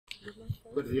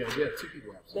But yeah, two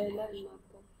people absent.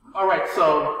 All right,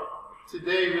 so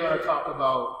today we're going to talk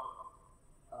about,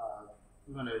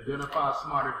 we're going to identify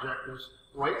smart objectives,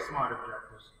 write smart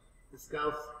objectives,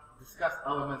 discuss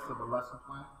elements of a lesson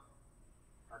plan,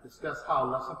 discuss how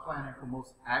lesson planning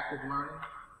promotes active learning,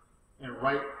 and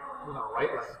we're going to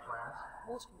write lesson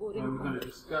plans. And we're going to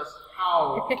discuss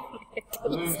how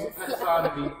learning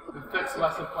taxonomy affects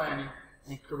lesson planning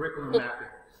and curriculum mapping.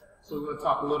 So we're going to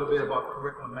talk a little bit about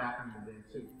curriculum mapping today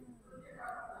too.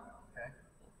 Okay.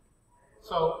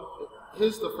 So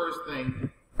here's the first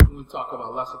thing when we talk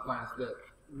about lesson plans that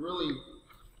really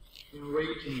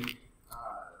enrage me,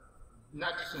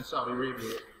 not just in Saudi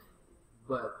Arabia,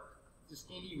 but just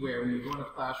anywhere when you go in a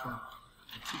classroom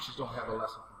and teachers don't have a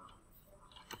lesson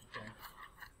plan. Okay.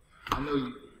 I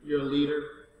know you're a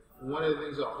leader. One of the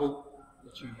things I hope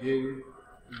that you do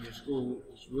in your school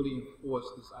is really enforce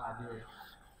this idea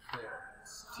that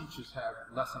teachers have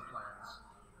lesson plans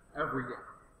every day.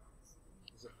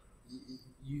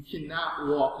 You cannot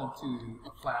walk into a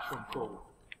classroom cold.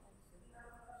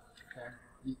 Okay?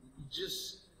 You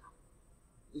just,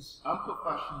 it's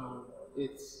unprofessional.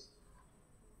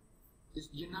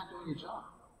 You're not doing your job.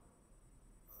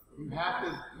 You have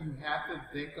to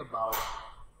think about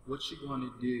what you're going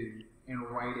to do and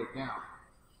write it down.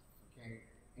 Okay?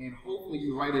 And hopefully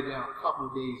you write it down a couple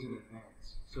of days in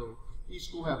advance. So each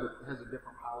school has a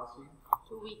different policy.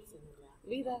 2 weeks in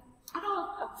advance. I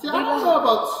don't know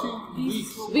about 2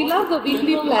 weeks. We love the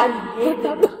weekly plan.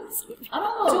 I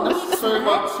don't know necessarily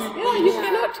about 2 weeks. Yeah, you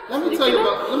cannot. Let me tell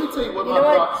you what my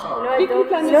thoughts are.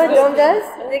 Don't does?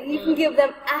 Like you can give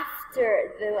them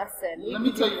after the lesson. Let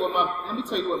me tell you what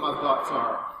my thoughts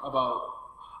are about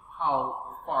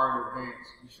how far in advance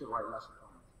you should write lesson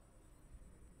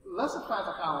plans. Lesson plans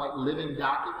are kind of like living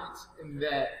documents in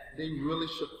that they really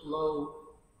should flow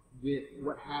with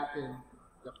what happened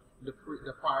the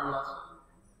prior lesson,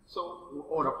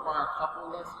 or the prior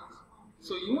couple lessons.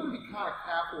 So you want to be kind of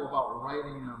careful about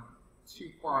writing them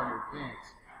too far in advance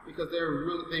because they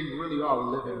really are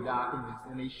living documents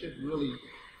and they should really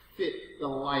fit the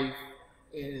life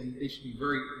and they should be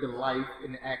the life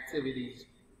and the activities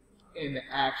and the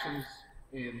actions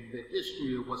and the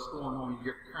history of what's going on in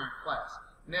your current class.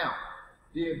 Now,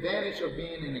 the advantage of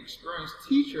being an experienced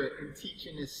teacher and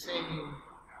teaching the same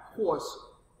course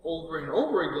over and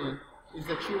over again is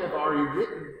that you have already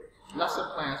written lesson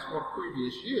plans for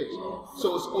previous years.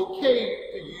 So it's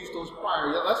okay to use those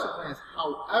prior lesson plans.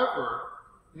 However,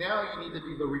 now you need to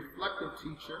be the reflective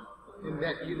teacher in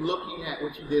that you're looking at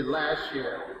what you did last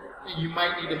year and you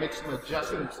might need to make some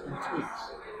adjustments and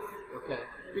tweaks. Okay?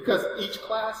 Because each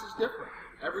class is different.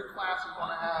 Every class is going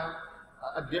to have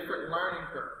a different learning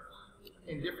curve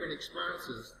and different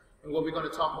experiences. And what we're going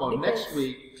to talk about next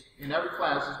week in every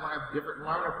class is going to have different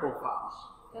learner profiles.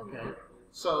 Okay?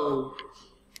 So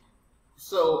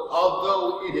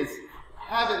although it is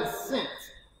heaven sent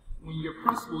when your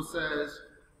principal says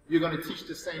you're going to teach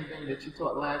the same thing that you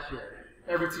taught last year,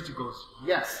 every teacher goes,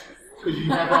 yes, because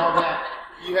you have all that,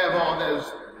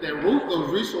 those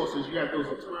resources, you have those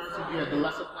experiences, you have the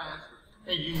lesson plans,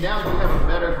 and you have a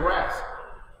better grasp.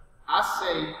 I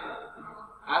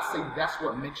say that's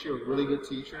what makes you a really good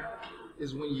teacher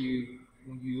is when you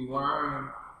learn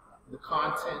the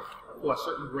content for a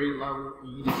certain grade level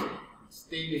and you just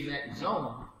stay in that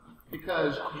zone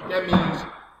because that means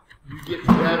you get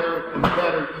better and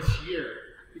better each year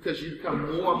because you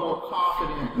become more and more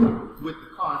confident with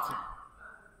the content.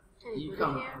 You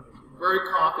become very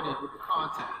confident with the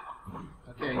content.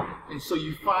 Okay? And so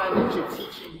you find that your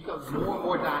teaching becomes more and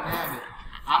more dynamic.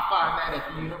 I find that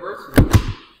at the university.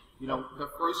 You know, the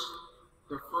first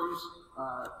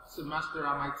semester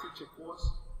I might teach a course.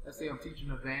 Let's say I'm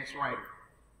teaching advanced writing.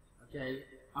 Okay,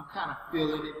 I'm kind of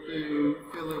feeling it through,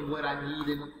 feeling what I need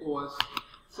in the course.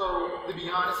 So to be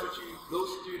honest with you, those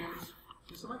students,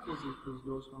 can somebody close those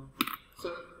doors for me?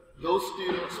 So those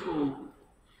students who,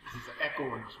 there's an echo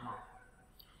in this room.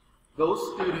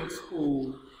 Those students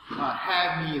who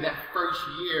have me that first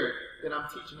year that I'm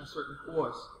teaching a certain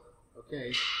course,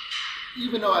 okay,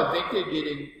 even though I think they're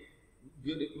getting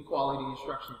good quality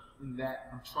instruction in that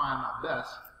I'm trying my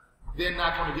best, they're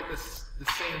not going to get the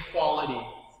same quality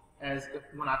as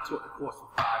when I taught the course for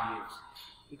 5 years.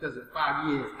 Because in 5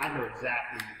 years, I know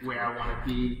exactly where I want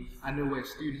to be. I know where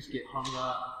students get hung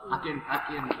up. I can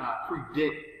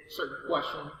predict certain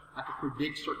questions. I can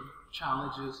predict certain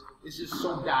challenges. It's just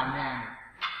so dynamic.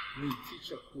 When you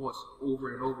teach a course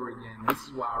over and over again, this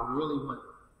is why I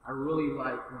really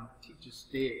like when teachers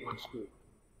stay at one school.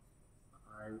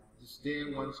 All right, just stay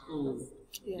in one school.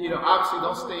 Yeah. You know, obviously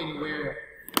don't stay anywhere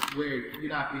where you're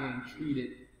not being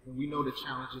treated. And we know the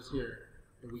challenges here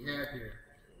that we have here.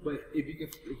 But if you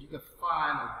can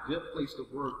find a good place to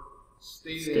work,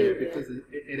 stay there because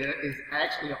it is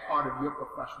actually a part of your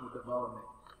professional development.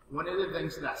 One of the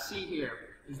things that I see here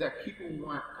is that people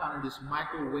want kind of this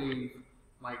microwave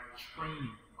like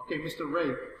training. Okay, Mr.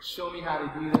 Ray, show me how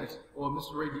to do this. Or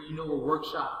Mr. Ray, do you know a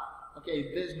workshop?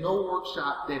 Okay, there's no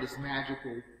workshop that is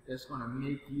magical that's going to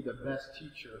make you the best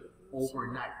teacher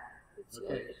overnight.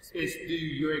 Okay, it's through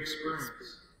your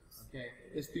experience. Okay,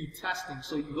 it's through testing.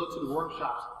 So you go to the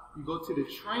workshops, you go to the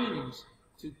trainings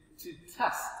to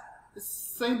test. It's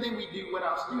the same thing we do with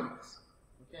our students.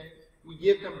 Okay, we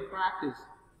give them practice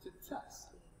to test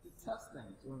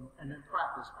things, and then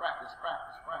practice.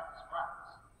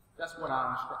 That's what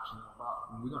our instruction is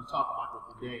about. And we're going to talk about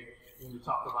it today when we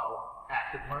talk about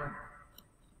active learning.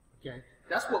 Okay,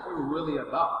 that's what we're really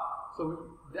about.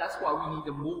 So that's why we need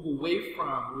to move away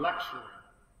from lecturing,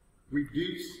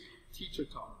 reduce teacher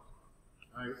talk.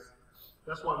 Right?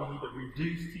 That's why we need to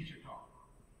reduce teacher talk.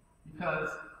 Because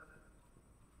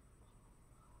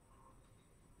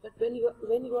but when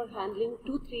you are handling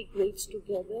 2-3 grades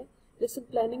together, lesson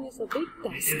planning is a big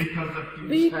task. It becomes a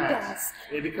huge task.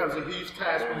 It becomes a huge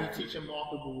task when you teach in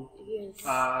multiple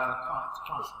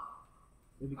concepts.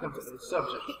 It becomes a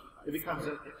subject. It becomes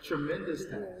a tremendous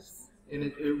task. And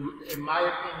in my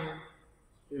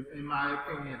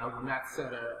opinion, I would not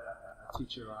set a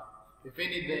teacher up. If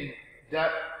anything,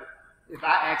 if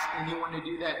I ask anyone to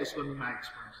do that, it's going to be my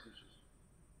experienced teachers.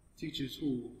 Teachers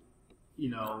who,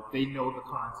 they know the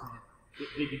content.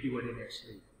 They can do it in their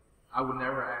sleep. I would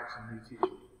never ask a new teacher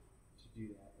to do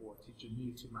that, or a teacher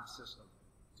new to my system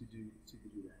to do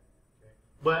that. Okay?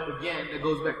 But again, that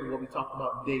goes back to what we talked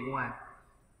about day one,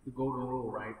 the golden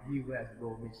rule, right? He who has the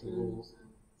gold makes the rules.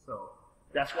 So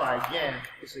that's why, again,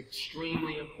 it's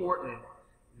extremely important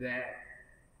that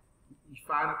you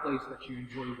find a place that you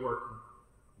enjoy working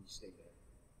and you stay there.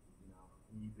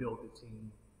 And you build the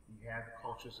team, you have the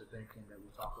cultures of thinking that we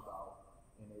talk about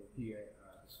in the PA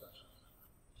discussions.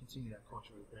 Continue that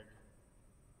culture of thinking.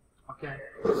 Okay,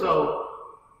 so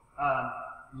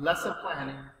lesson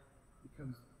planning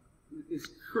is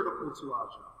critical to our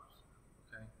jobs.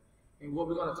 Okay, and what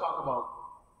we're going to talk about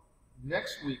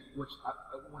next week, which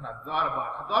when I thought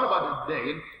about it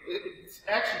today, and it's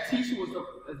actually TESOL was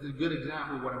a good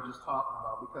example of what I'm just talking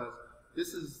about, because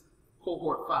this is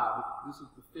cohort 5. This is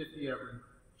the 5th year of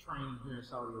training here in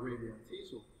Saudi Arabia in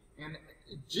TESOL, and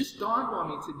it just dawned on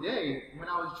me today when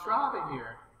I was driving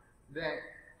here that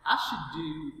I should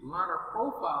do learner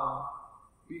profiling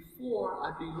before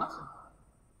I do lesson planning.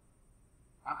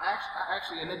 I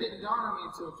actually, and it didn't dawn on me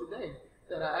until today,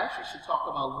 that I actually should talk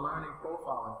about learning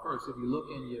profiling first. If you look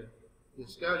in your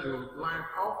schedule, learning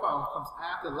profiling comes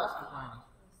after lesson planning.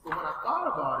 But when I thought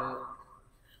about it,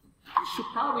 you should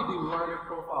probably do learning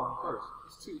profiling first.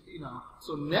 It's too,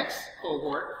 So next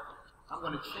cohort, I'm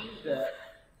going to change that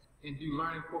and do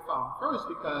learning profiling first,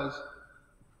 because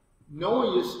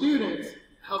knowing your students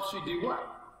helps you do what?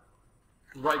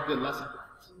 Write good lesson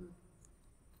plans.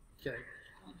 Okay.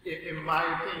 In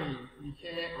my opinion, you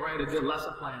can't write a good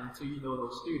lesson plan until you know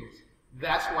those students.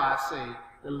 That's why I say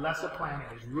the lesson plan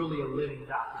is really a living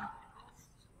document.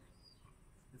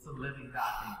 It's a living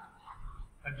document.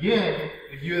 Again,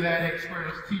 if you're that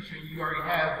experienced teacher and you already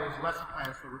have those lesson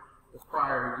plans for the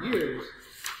prior years,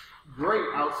 great,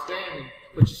 outstanding,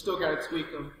 but you still got to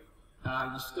tweak them.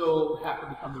 You still have to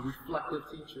become a reflective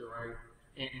teacher, right?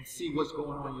 And see what's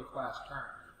going on in your class term.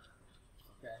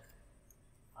 Okay.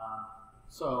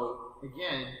 So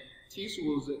again,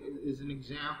 TESOL is an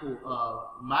example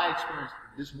of my experience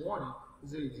this morning.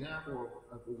 Is an example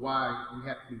of why we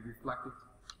have to be reflective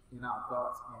in our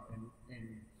thoughts and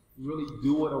really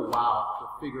do it a while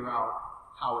to figure out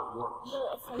how it works,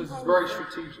 because it's very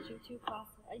strategic.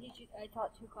 I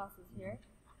taught 2 classes here,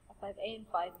 5A and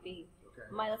 5B. Okay.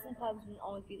 My lesson plans wouldn't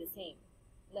always be the same.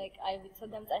 Like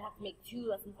sometimes I have to make 2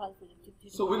 lesson plans for the 2.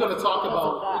 So we're going to talk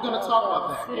about that. We're going to talk about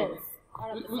that.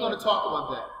 We're going to talk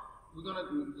about that.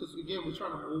 Because again, we're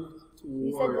trying to move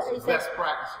towards best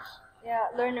practices. Yeah,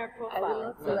 learner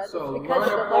profiling. So because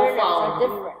learner the learners are profiling.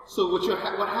 different. So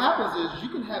what happens is you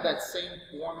can have that same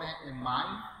format in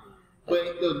mind,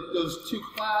 but those 2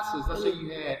 classes, let's say you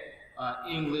had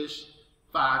English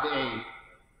 5A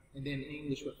and then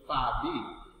English with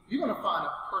 5B. You're going to find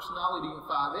a personality in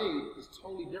 5A is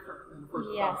totally different from the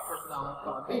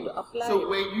personality in 5B. So the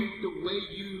way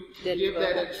you give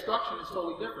that instruction is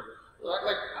totally different.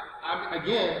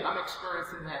 I'm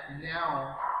experiencing that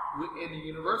now in the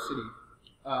university.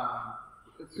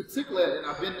 Particularly, and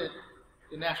I've been at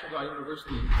the National Guard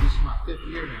University, this is my 5th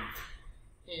year now.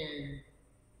 And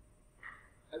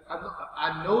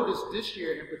I noticed this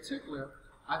year in particular,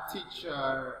 I teach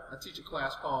a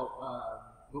class called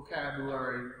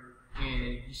vocabulary,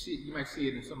 and you might see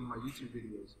it in some of my YouTube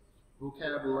videos.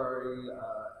 Vocabulary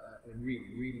and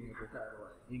reading and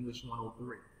vocabulary, English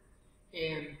 103.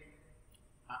 And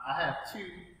I have two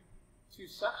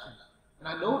sections. And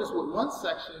I noticed with one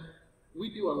section,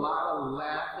 we do a lot of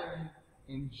laughing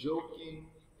and joking.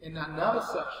 In another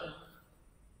section,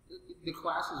 the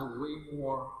classes are way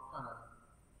more kind of,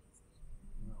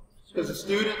 because the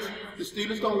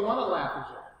students don't want to laugh and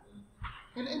joke.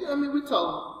 And I mean, we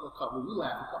tell a couple, we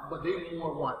laugh a couple, but they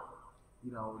more want,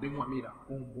 they want me to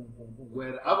boom, boom, boom, boom.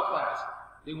 Where the other class,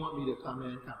 they want me to come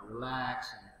in, kind of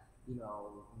relax, and,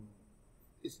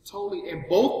 it's totally, and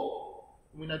both,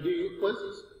 when I do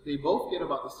quizzes, they both get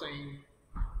about the same,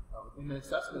 in the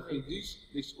assessment, they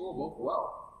score both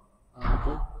well.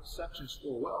 Both sections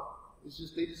score well. It's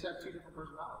just, they just have two different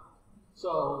personalities.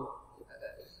 So,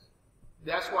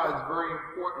 that's why it's very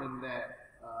important that,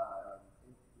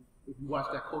 if you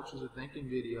watch that Coaches of Thinking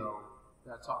video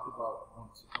that I talked about on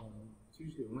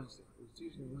Tuesday and Wednesday, it was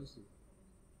Tuesday and Wednesday,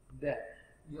 that,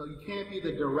 you can't be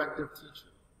the directive teacher.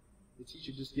 The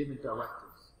teacher just giving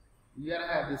directives. You gotta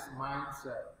have this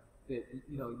mindset that,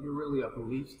 you're really a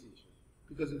beliefs teacher.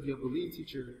 Because if you're a belief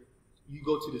teacher, you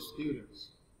go to the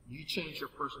students. You change your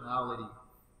personality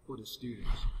for the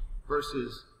students.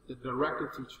 Versus the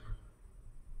directive teacher,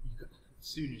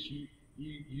 students,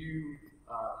 you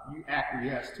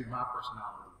acquiesce to my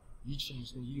personality. You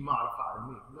change them, you modify to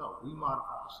me. No, we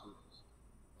modify the students.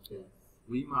 Okay?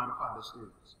 We modify the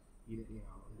students.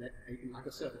 Like I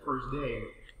said, the first day,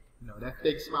 that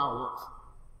fake smile works.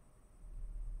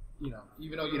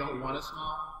 Even though you don't want to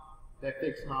smile, that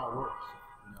fake smile works.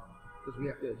 Because we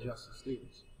have to adjust the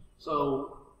students.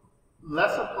 So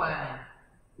lesson planning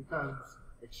becomes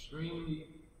extremely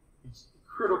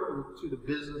critical to the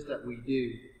business that we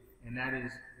do, and that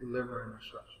is delivering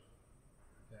instruction.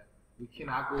 Okay? We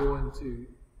cannot go into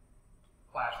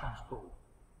classrooms cold.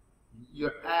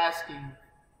 You're asking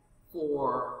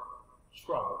for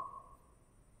trouble.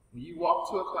 When you walk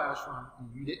to a classroom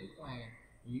and you didn't plan,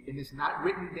 and it's not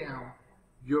written down,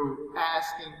 you're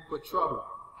asking for trouble.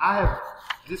 I have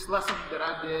this lesson that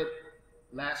I did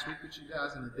last week with you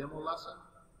guys in the demo lesson.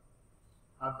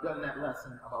 I've done that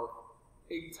lesson about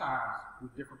 8 times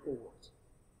with different cohorts.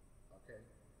 Okay?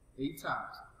 8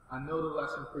 times. I know the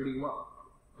lesson pretty well.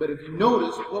 But if you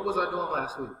notice, what was I doing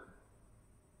last week?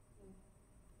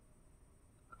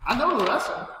 I know the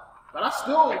lesson, but I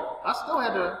still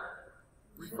had to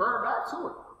refer back to it.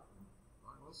 All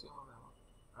right, let's see on that one.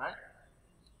 All right?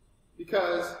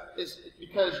 Because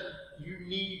you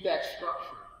need that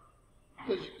structure.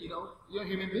 Because you're a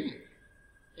human being.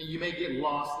 And you may get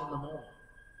lost in the moment.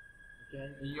 Okay?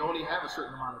 And you only have a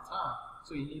certain amount of time.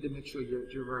 So you need to make sure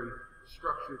you're very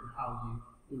structured in how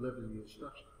you deliver your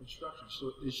instruction.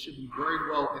 So it should be very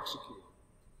well executed.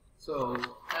 So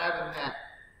having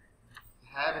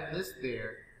this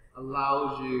there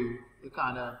allows you to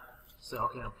kind of say,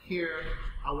 okay, I'm here.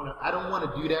 I don't want to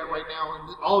do that right now.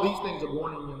 And all these things are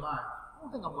going in your mind. I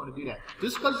don't think I'm going to do that.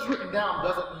 Just because it's written down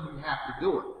doesn't mean you have to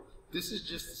do it. This is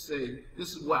just to say,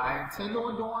 this is what I intend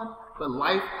on doing, but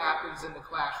life happens in the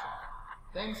classroom.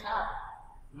 Things happen.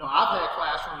 I've had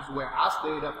classrooms where I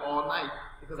stayed up all night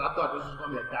because I thought this was going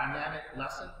to be a dynamic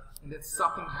lesson, and then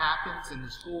something happens in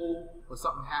the school or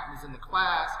something happens in the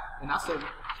class, and I said,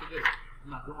 forget it.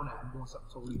 I'm not doing that. I'm doing something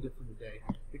totally different today,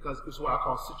 because it's what I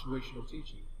call situational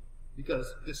teaching.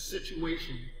 Because the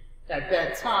situation at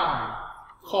that time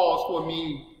calls for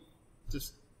me to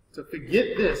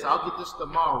forget this. I'll get this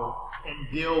tomorrow and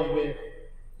deal with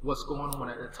what's going on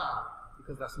at the time,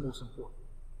 because that's most important.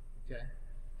 Okay?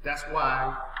 That's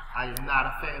why I am not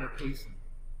a fan of pacing.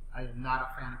 I am not a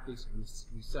fan of pacing. We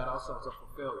set ourselves up for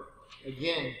failure.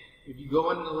 Again, if you go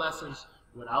into the lessons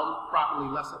without properly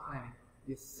lesson planning,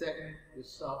 you're setting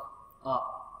yourself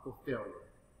up for failure.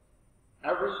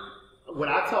 What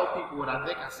I tell people, what I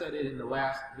think I said it in the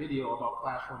last video about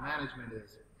classroom management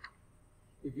is,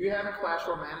 if you're having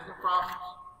classroom management problems,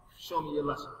 show me your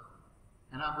lesson.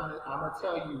 And I'm gonna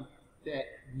tell you that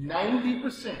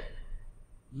 90%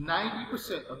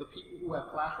 of the people who have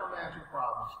classroom management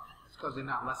problems is because they're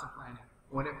not lesson planning.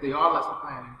 Or if they are lesson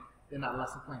planning, they're not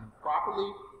lesson planning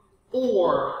properly,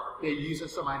 or they're using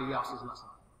somebody else's lesson plan.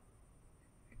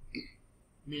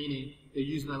 Meaning, they're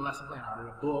using a lesson plan out of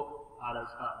the book, out of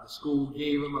the school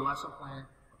gave them a lesson plan.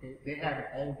 Okay? They haven't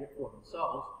owned it for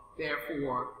themselves.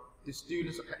 Therefore, the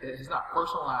students, it's not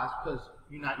personalized because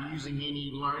you're not using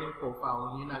any learning profile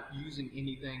and you're not using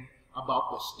anything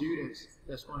about the students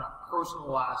that's going to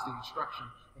personalize the instruction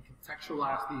and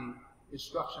contextualize the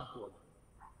instruction for them.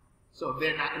 So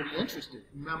they're not going to be interested.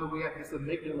 Remember, we have this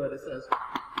amygdala that says,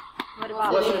 What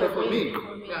what's in it for me?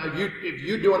 Now, if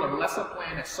you're doing a lesson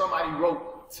plan that somebody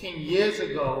wrote 10 years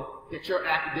ago that your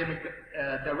academic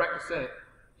director said,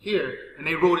 here, and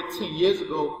they wrote it 10 years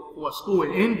ago for a school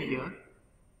in India,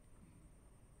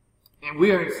 and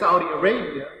we're in Saudi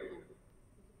Arabia,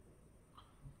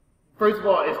 first of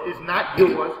all, it's not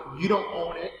yours. You don't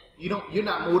own it. You're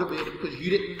not motivated because you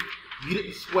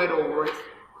didn't sweat over it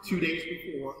 2 days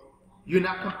before. You're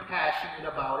not compassionate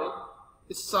about it.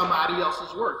 It's somebody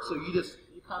else's work. So you're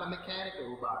kind of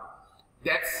mechanical about it.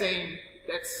 That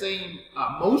same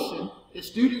motion, the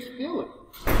students feel it.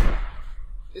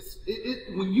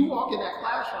 When you walk in that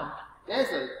classroom,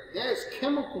 there's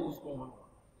chemicals going on.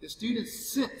 The students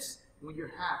sense when you're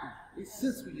happy. They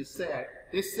sense when you're sad.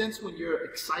 They sense when you're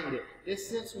excited. They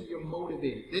sense when you're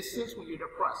motivated. They sense when you're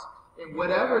depressed. And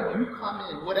whatever you come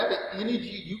in, whatever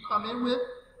energy you come in with,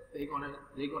 they're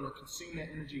gonna consume that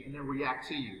energy and then react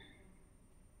to you.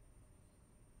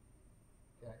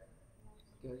 Okay.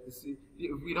 See,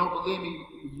 if you don't believe me,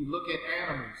 you look at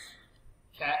animals,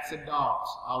 cats and dogs,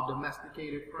 our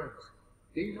domesticated friends.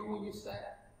 They know when you're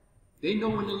sad. They know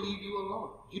when to leave you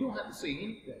alone. You don't have to say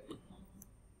anything.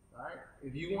 All right?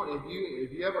 If you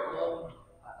ever own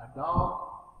a dog,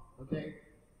 okay,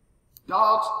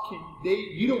 dogs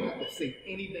you don't have to say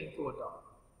anything to a dog.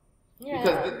 Yeah.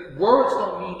 Because the words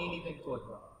don't mean anything to a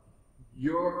dog.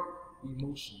 Your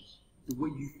emotions, the way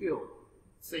you feel.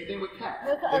 Same thing with cats.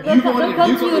 If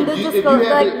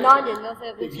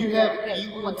you have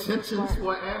evil intentions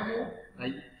for an animal,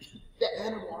 like that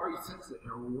animal already senses it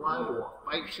and run or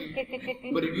fight you.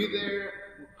 But if you're there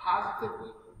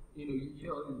positively,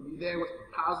 you're there with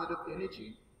positive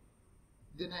energy,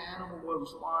 then the animal will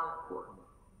respond accordingly.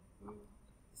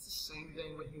 It's the same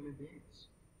thing with human beings.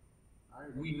 All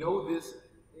right? We know this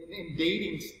in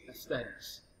dating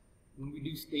studies. When we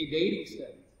do dating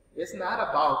studies, it's not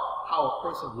about how a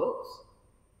person looks.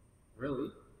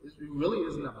 Really, it really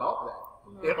isn't about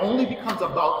that. It only becomes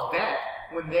about that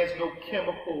when there's no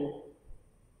chemical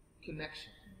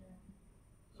connection.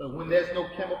 So when there's no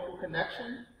chemical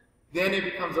connection, then it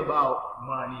becomes about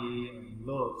money and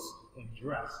looks and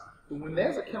dress. But when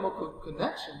there's a chemical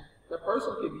connection, that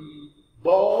person could be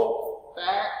bald,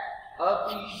 fat,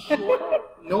 ugly, short,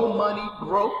 no money,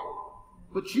 broke,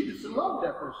 but you just love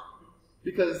that person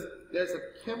because there's a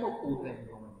chemical thing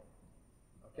going on.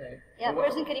 Okay? Yeah, a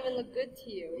person can even look good to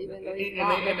you, even though he's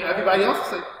not. And everybody else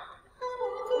will say,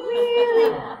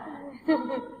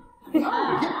 I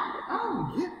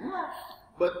don't get that.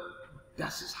 But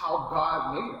that's just how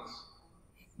God made us.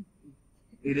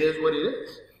 It is what it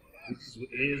is.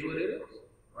 It is what it is,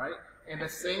 right? And the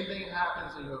same thing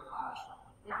happens in your classroom.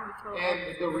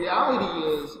 And the reality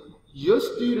is, your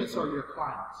students are your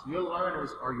clients. Your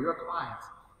learners are your clients.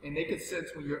 And they can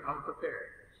sense when you're unprepared.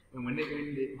 And when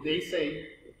they say,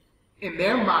 in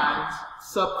their minds,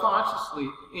 subconsciously,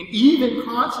 and even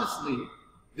consciously,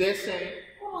 they're saying,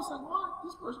 oh, it's like, why?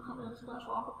 This person coming in this class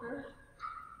unprepared?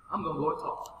 I'm going to go and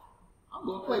talk. I'm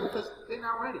going to play because they're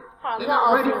not ready. They're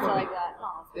not ready for me.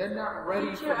 They're not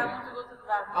ready for me.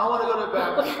 I want to go to the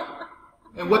bathroom.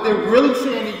 And what they're really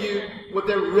saying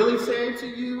to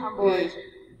you, is,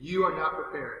 you are not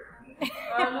prepared.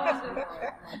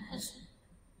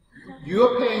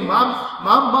 You're paying, my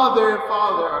mother and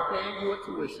father are paying you a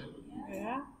tuition.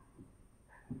 Yeah.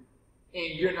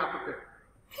 And you're not prepared.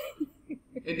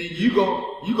 And then you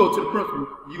go to the principal.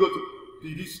 You go to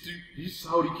these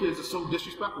Saudi kids are so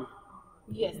disrespectful.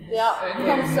 Yes, they are.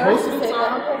 And most of the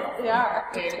time, they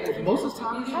are. And most of the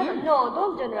time, it's you. No,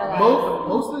 don't generalize.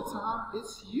 Most of the time,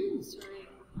 it's you. Sorry,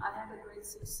 I have a grade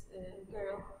 6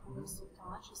 girl who is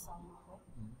Sultana. She's Saudi.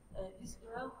 This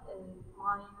girl,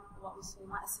 my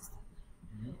assistant,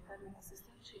 academic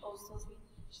assistant, she always tells me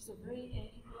she's a very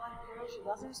impolite girl. She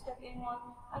doesn't respect anyone.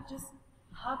 I just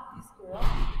hugged this girl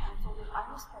and told her,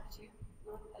 I respect you.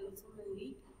 You're a little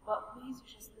lady, but please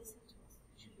just listen to us.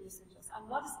 You should listen to us. And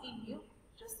what is in you?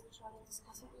 Just try to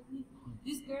discuss it with me.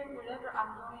 This girl, whenever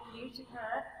I'm going near to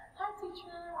her, hi teacher,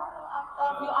 I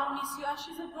love you, I miss you. And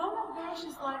she's a grown-up girl.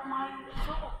 She's like my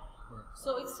daughter.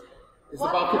 So it's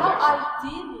about how I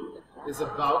deal with it. It's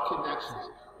about connections.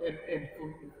 And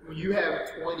when you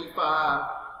have 25,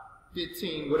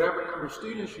 15, whatever number of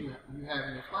students you have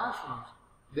in your classrooms,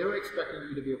 they're expecting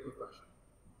you to be a professional.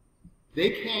 They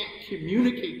can't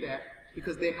communicate that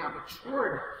because they're not mature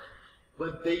enough.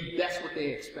 But that's what they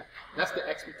expect. That's the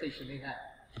expectation they have.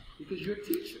 Because you're a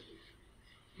teacher.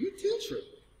 You're a teacher.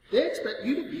 They expect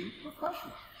you to be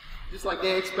professional. Just like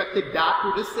they expect the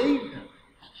doctor to save them.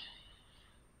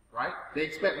 Right? They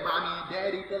expect mommy and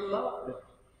daddy to love them.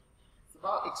 It's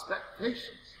about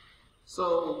expectations.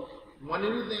 So one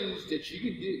of the things that you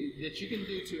can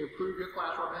do to improve your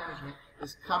classroom management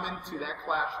is come into that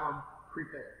classroom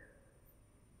prepared.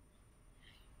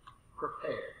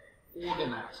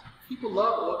 Organized. People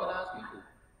love organized people.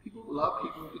 People love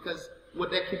people because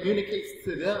what that communicates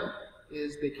to them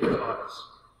is they care about us.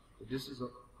 This is a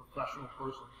professional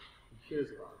person who cares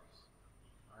about us.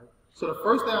 Right? So the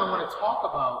first thing I want to talk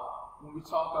about when we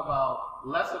talk about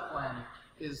lesson planning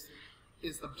is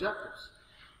objectives.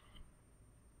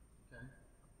 Okay?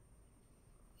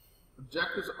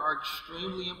 Objectives are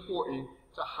extremely important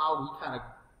to how we kind of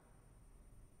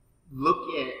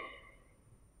look at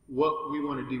what we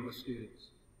want to do with students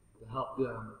to help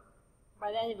them.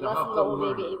 By then, lesson what will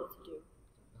they be able to do?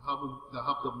 To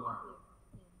help them learn.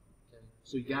 Okay?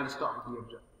 So you got to start with the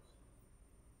objectives.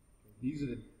 Okay?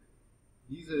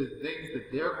 These are the things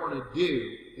that they're going to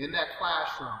do in that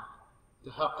classroom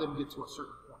to help them get to a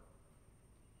certain point.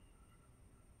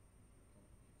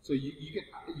 So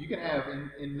you can have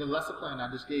in the lesson plan I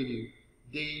just gave you,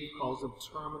 Dave calls them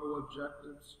terminal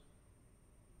objectives.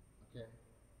 Okay.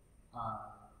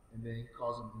 And then he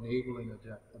calls them enabling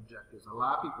objectives. A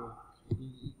lot of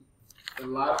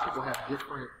people have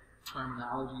different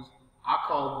terminologies. I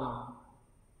call them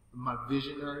my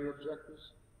visionary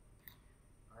objectives.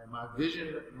 All right, my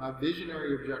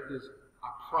visionary objectives I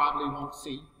probably won't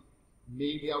see.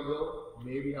 Maybe I will,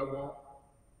 maybe I won't.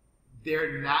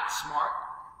 They're not smart.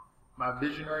 My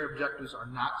visionary objectives are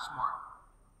not smart.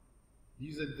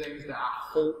 These are the things that I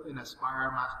hope and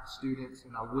aspire my students,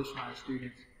 and I wish my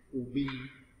students will be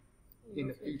in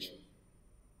the future.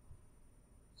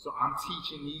 So I'm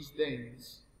teaching these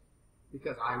things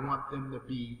because I want them to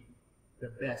be the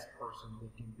best person they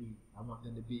can be. I want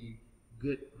them to be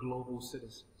good global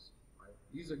citizens. Right?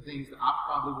 These are things that I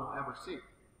probably won't ever see.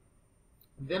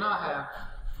 And then I have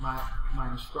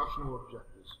my instructional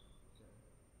objectives.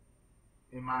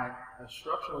 Okay? And my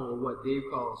instructional, or what Dave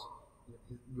calls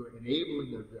your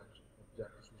enabling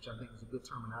objectives, which I think is a good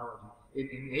terminology.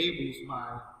 It enables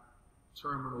my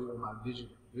terminal or my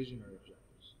visionary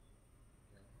objectives.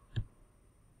 Okay?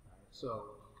 Right,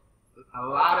 so a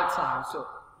lot of times, so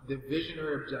the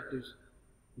visionary objectives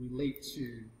relate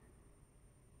to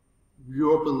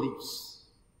your beliefs.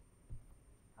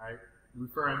 Right?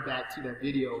 Referring back to that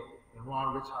video in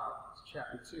Ron Richard's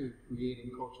chapter 2,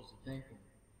 Creating Cultures of Thinking.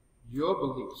 Your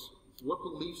beliefs. What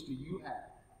beliefs do you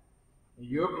have? And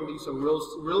your beliefs are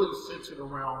really centered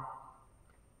around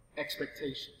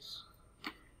expectations.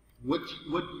 What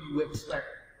do you expect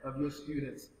of your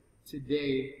students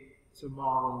today,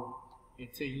 tomorrow, in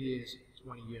 10 years,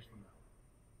 20 years from now?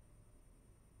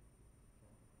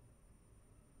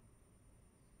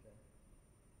 Okay.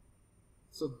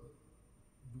 So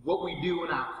what we do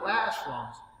in our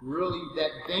classrooms, really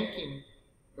that thinking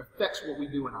affects what we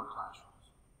do in our classrooms.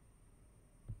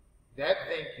 That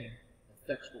thinking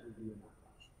affects what we do in our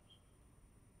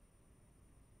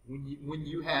classrooms. When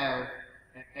you have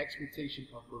an expectation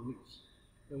of beliefs,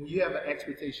 and when you have an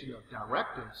expectation of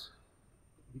directives,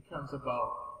 it becomes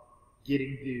about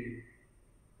getting through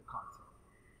the content.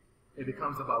 It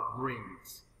becomes about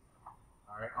grades.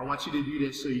 All right, I want you to do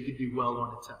this so you can do well on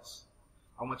the test.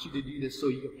 I want you to do this so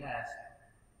you can pass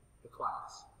the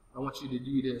class. I want you to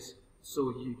do this so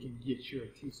you can get your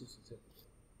TESOL certificate.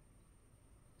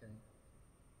 Okay.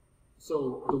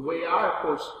 So the way I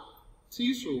approach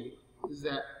TESOL is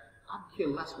that I care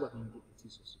less whether you get the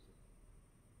TESOL certificate.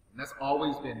 And that's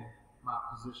always been my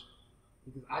position.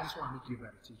 Because I just want to make you a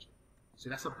better teacher. So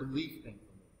that's a belief thing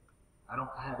for me. I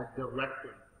have a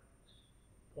directive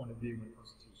point of view when it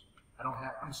comes to TESOL.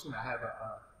 I'm assuming I have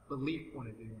a belief point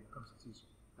of view when it comes to TESOL.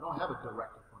 I don't have a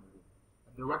directive point of view.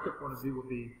 A directive point of view would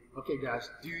be, okay guys,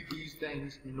 do these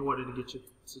things in order to get your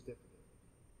certificate.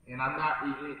 And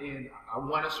and I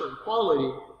want a certain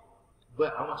quality,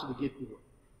 but I want you to get through it.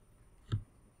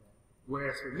 Okay.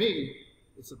 Whereas for me,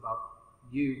 it's about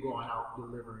you going out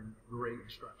delivering great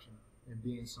instruction and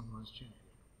being someone's champion.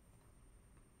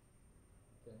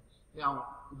 Okay. Now,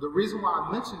 the reason why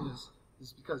I mention this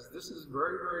is because this is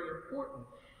very, very important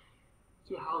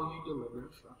to how you deliver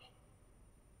instruction.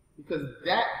 Because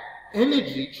that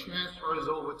energy transfers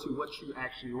over to what you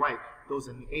actually write, those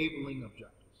enabling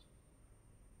objectives.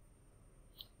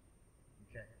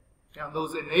 Okay. Now,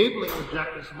 those enabling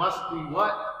objectives must be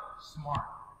what? Smart.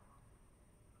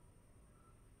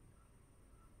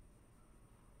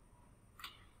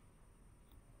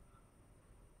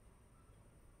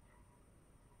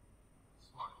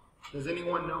 Smart. Does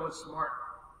anyone know what SMART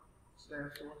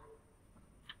stands for?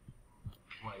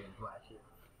 White and black here.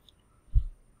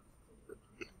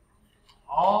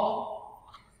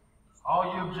 All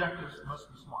your objectives must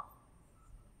be smart.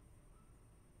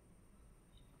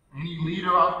 Any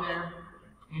leader out there,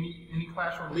 any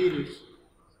classroom leaders,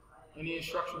 any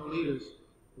instructional leaders,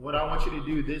 what I want you to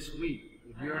do this week,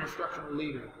 if you're an instructional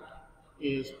leader,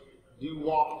 is do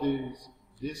walkthroughs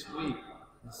this week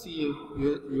and see if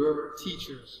your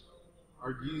teachers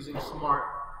are using SMART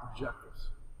objectives.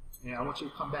 And I want you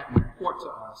to come back and report to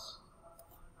us.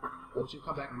 I want you to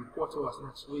come back and report to us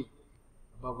next week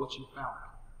about what you found.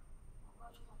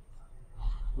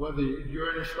 Whether you're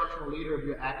an instructional leader, if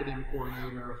you're an academic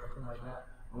coordinator or something like that,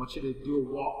 I want you to do a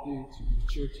walkthrough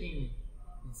with your team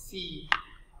and see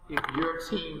if your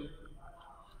team,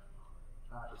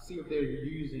 see if they're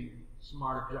using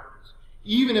SMART objectives.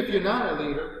 Even if you're not a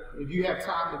leader, if you have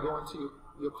time to go into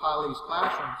your colleagues'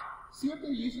 classrooms, see if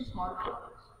they're using SMART objectives.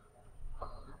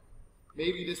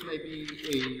 Maybe this may be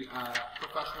a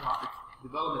professional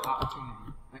development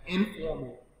opportunity, an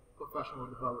informal professional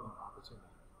development opportunity.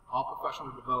 All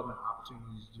professional development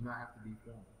opportunities do not have to be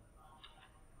formal.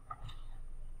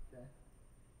 Okay?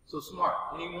 So SMART,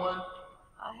 anyone?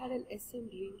 I had an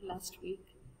assembly last week,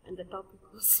 and the topic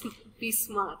was be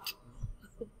smart.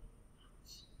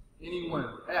 Anyone?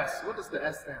 S. What does the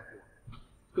S stand for?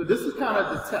 Because this is kind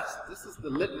of the test. This is the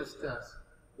litmus test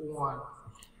on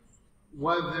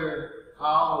whether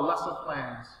our lesson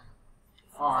plans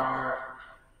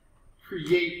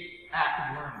create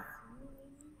active learning.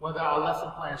 Whether our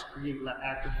lesson plans create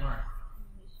active learning.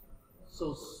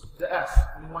 So the S,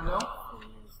 anyone know?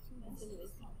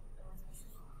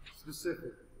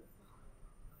 Specific.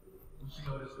 You should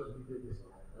know this because we did this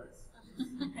already, right?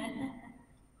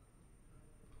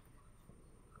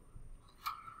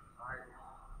 All right.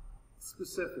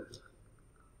 Specific.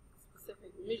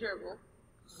 Specific, measurable.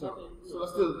 So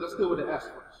let's deal with the S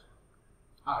first.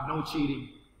 No cheating.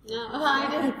 No, I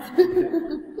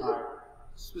didn't. All right.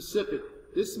 Specific.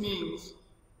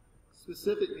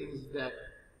 Specific means that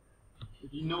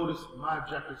if you notice my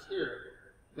objectives here,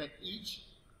 that each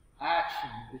action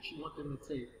that you want them to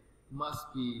take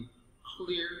must be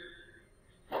clear,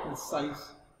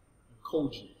 concise, and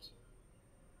cogent.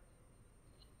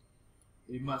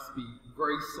 It must be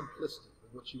very simplistic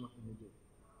in what you want them to do.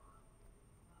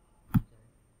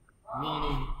 Okay?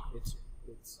 Meaning it's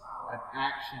an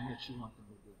action that you want them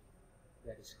to do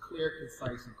that is clear,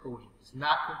 concise, and cogent. It's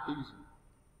not confusing.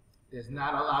 There's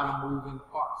not a lot of moving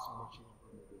parts in what you want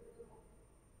them to do.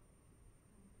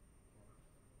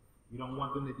 You don't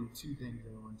want them to do two things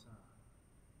at one time.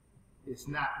 It's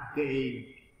not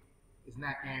vague. It's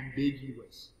not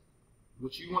ambiguous.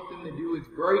 What you want them to do is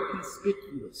very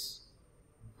conspicuous,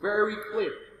 very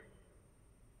clear.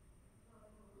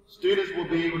 Students will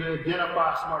be able to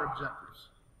identify SMART objectives.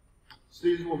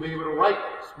 Students will be able to write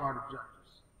SMART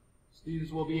objectives.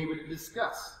 Students will be able to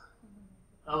discuss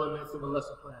elements of a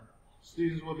lesson plan.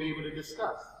 Students will be able to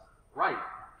discuss, write.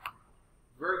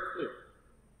 Very clear,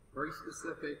 very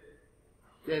specific.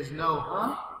 There's no,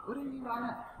 huh? What do you mean by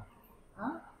that?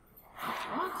 Huh?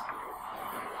 What?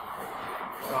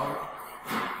 So,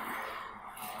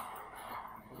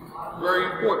 very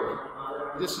important.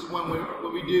 This is when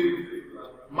we do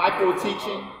micro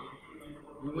teaching.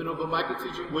 We went over micro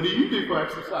teaching. What do you do for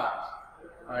exercise?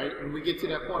 All right, and we get to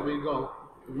that point where we go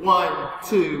 1,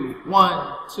 2,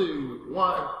 1, 2,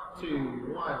 1,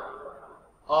 2, 1.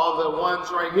 All the ones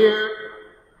right here,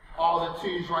 all the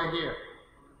twos right here.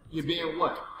 You're being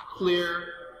what? Clear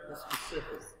and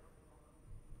specific.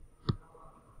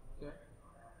 Okay?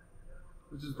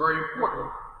 Which is very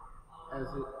important. As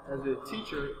a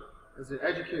teacher, as an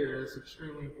educator, it's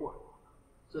extremely important.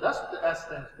 So that's what the S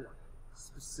stands for.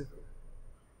 Specific.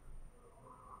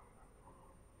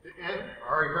 The N, I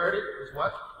already heard it, is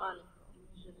what?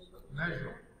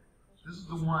 Measurable. This is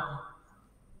the one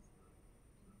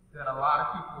that a lot of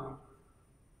people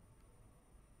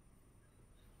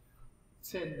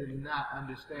tend to not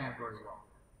understand very well.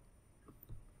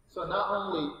 So not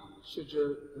only should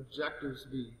your objectives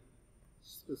be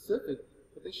specific,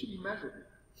 but they should be measurable.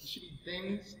 They should be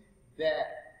things that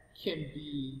can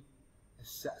be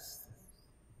assessed.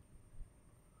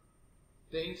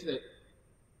 Things that,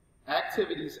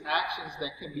 activities, actions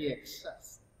that can be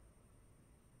accessed.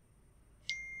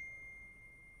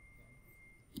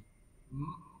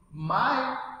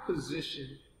 My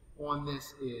position on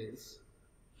this is,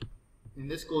 and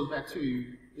this goes back to,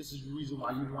 this is the reason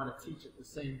why you want to teach it the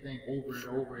same thing over and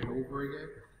over and over again,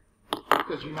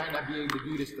 because you might not be able to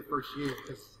do this the first year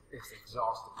because it's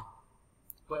exhausting.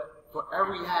 But for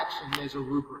every action, there's a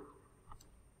rubric.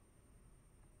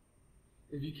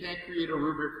 If you can't create a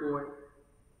rubric for it,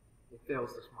 it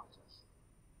fails the SMART test.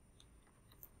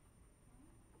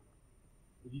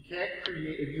 If you can't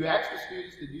create, if you ask the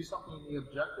students to do something in the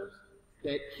objectives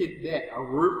that a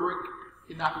rubric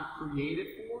cannot be created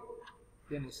for,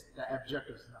 then the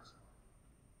objective is not.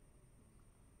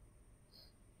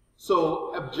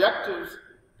 So objectives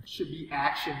should be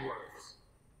action words.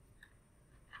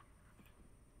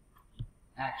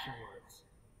 Action words.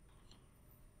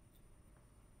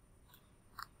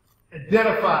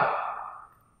 Identify,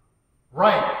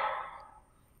 write,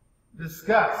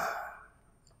 discuss,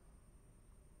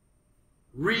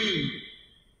 read.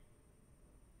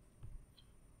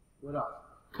 What else?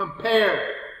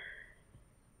 Compare,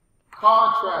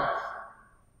 contrast,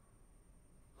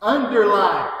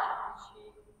 underline,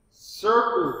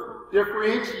 circle,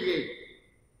 differentiate.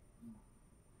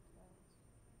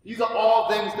 These are all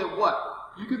things that what?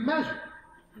 You can measure.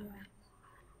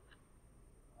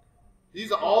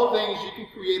 These are all things you can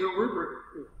create a rubric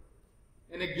for.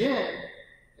 And again,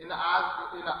 in the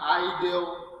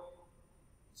ideal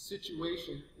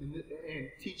situation, in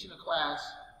teaching a class,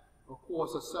 of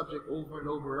course, a subject over and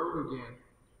over and over again,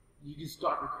 you can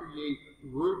start to create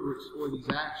rubrics for these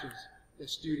actions that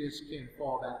students can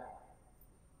fall back on.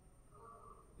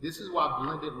 This is why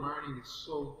blended learning is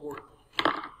so important.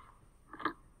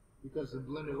 Because in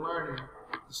blended learning,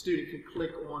 the student can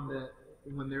click on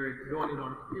when they're doing it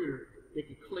on a computer, they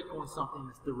can click on something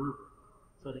that's the rubric.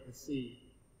 So they can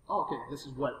see, oh, okay, this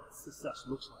is what success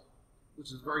looks like,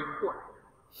 which is very important.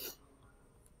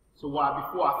 So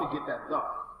before I forget that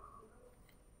thought,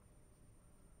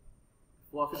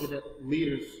 before I forget that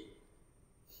leaders,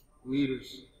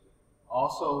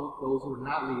 also those who are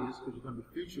not leaders, because you're going to be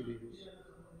future leaders,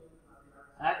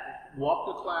 walk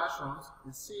the classrooms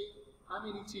and see how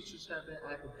many teachers have their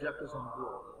objectives on the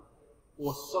board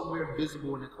or somewhere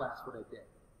visible in the class for that day.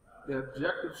 The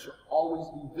objectives should always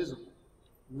be visible.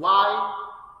 Why?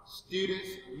 Students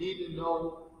need to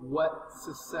know what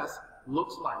success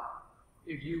looks like.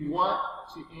 If you want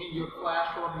to end your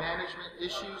classroom management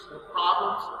issues and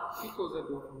problems, please close that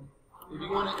door for me. If you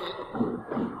want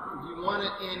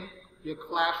to end your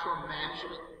classroom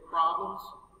management problems,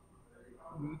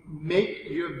 make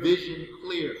your vision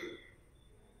clear.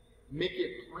 Make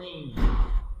it plain.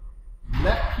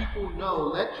 Let people know,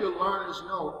 let your learners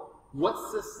know what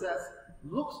success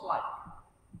looks like.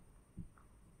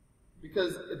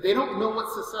 Because if they don't know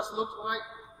what success looks like,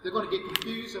 they're going to get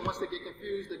confused, and once they get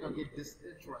confused, they're going to get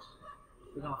disinterested.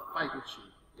 They're going to fight with you.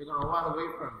 They're going to run away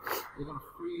from you. They're going to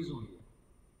freeze on you.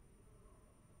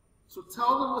 So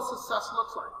tell them what success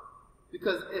looks like.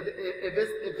 Because if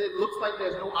it looks like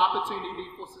there's no opportunity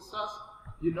for success,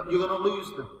 you're going to lose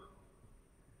them.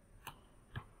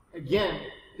 Again,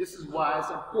 this is why it's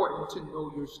important to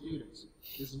know your students.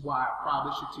 This is why I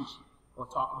probably should teach you or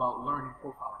talk about learning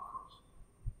profiling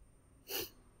first.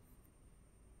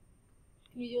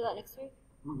 Can you do that next week?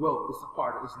 We will. It's a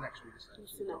part of this next week.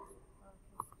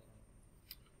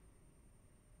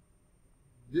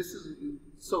 This is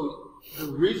so the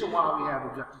reason why we have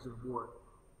objectives on the board.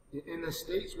 In the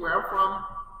states where I'm from,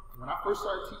 when I first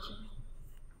started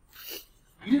teaching,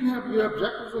 you didn't have your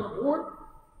objectives on the board.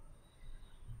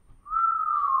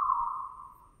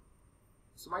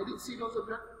 Somebody didn't see those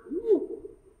objectives. Ooh,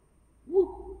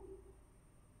 ooh.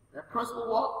 That principal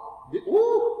walk.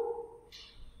 Ooh.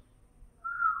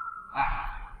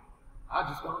 I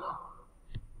just don't know.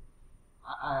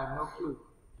 I have no clue.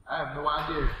 I have no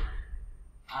idea.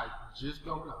 I just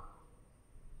don't know.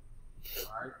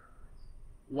 All right.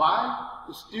 Why?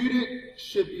 The student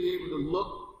should be able to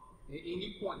look at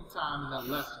any point in time in that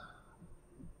lesson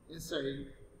and say,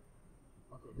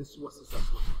 okay, this is what success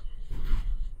looks like.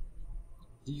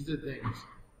 These are things.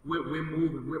 We're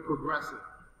moving. We're progressing.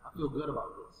 I feel good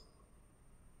about this.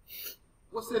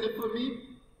 What's in it for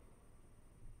me?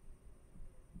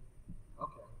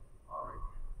 Okay. All right.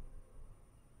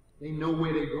 They know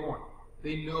where they're going.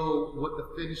 They know what the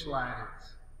finish line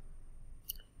is.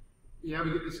 You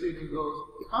ever get the student who goes,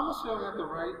 how much do I have to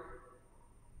write?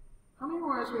 How many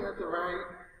words do we have to write?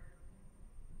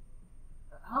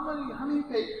 How many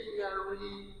pages we got to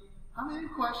read? How many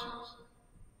questions?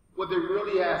 What they're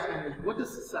really asking is, what does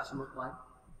success look like?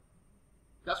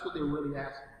 That's what they're really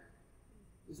asking.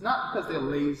 It's not because they're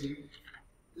lazy.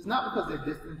 It's not because they're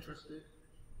disinterested.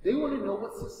 They want to know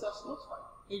what success looks like.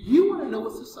 And you want to know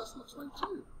what success looks like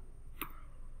too.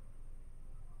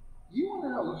 You want to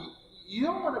know. You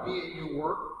don't want to be in your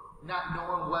work not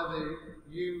knowing whether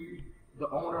the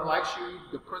owner likes you,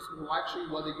 the principal likes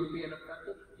you, whether you're being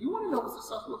effective. You want to know what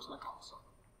success looks like also.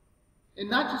 And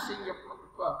not just in your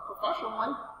professional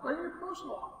life, but in your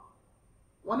personal life.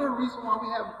 One of the reasons why we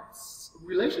have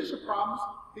relationship problems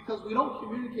because we don't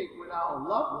communicate with our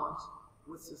loved ones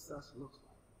what success looks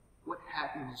like, what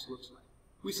happiness looks like.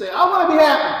 We say, I want to be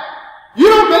happy. You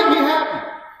don't make me happy.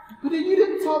 But then you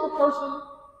didn't tell the person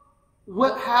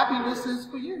what happiness is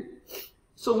for you.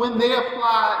 So when they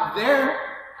apply their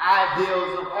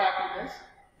ideals of happiness,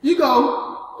 you go,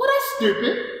 well, that's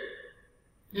stupid.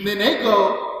 And then they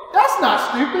go, that's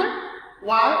not stupid.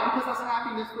 Why? Because that's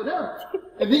happiness for them.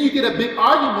 And then you get a big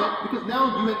argument because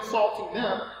now you're insulting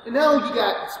them. And now you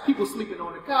got people sleeping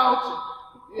on the couch.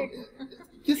 And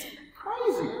it's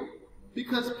crazy.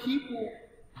 Because people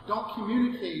don't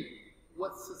communicate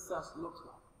what success looks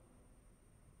like.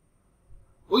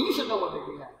 Well, you should know what they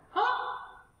do have. Huh?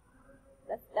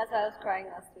 That's why I was crying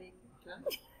last week.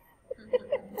 Okay.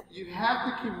 You have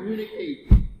to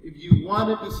communicate. If you want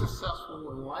to be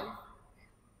successful in life,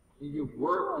 in your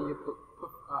work, in your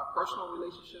personal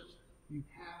relationships, you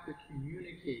have to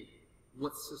communicate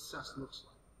what success looks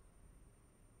like.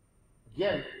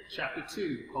 Again, chapter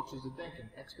 2, cultures of thinking,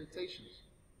 expectations.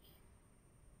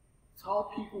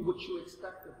 Tell people what you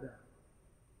expect of them.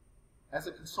 As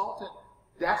a consultant,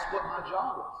 that's what my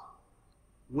job is.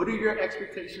 What are your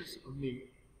expectations of me?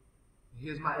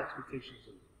 Here's my expectations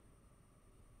of you.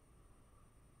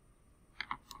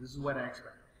 This is what I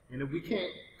expect. And if we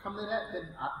can't come to that, then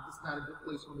it's not a good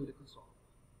place for me to consult.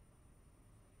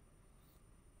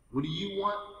 What do you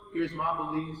want? Here's my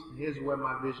beliefs, and here's what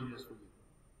my vision is for you.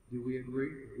 Do we agree?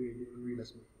 If we agree,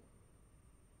 let's move forward.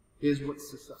 Here's what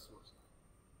success looks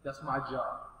like. That's my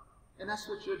job. And that's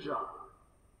what your job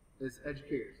is, as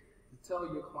educators, to tell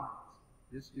your clients,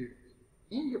 your students,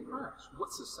 and your parents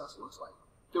what success looks like.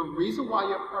 The reason why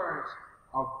your parents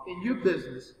are in your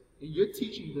business, in your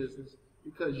teaching business,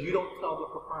 because you don't tell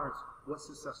the parents what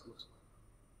success looks like.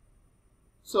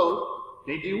 So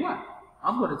they do what?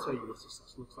 I'm going to tell you what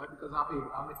success looks like because I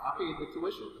paid the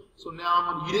tuition. So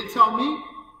now you didn't tell me.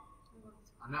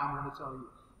 Now I'm going to tell you.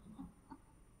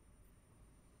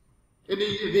 And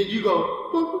then you go,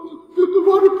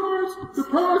 the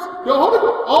parents, all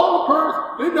the parents,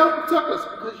 they never protect us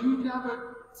because you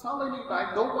never tell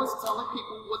anybody. No one's telling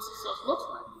people what success looks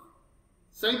like.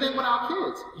 Same thing with our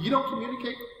kids. You don't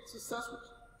communicate success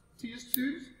to your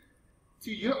students,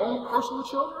 to your own personal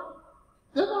children,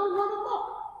 they're going to run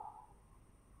amok.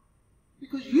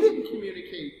 Because you didn't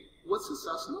communicate what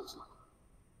success looks like.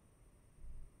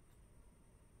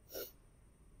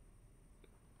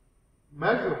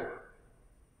 Measurable.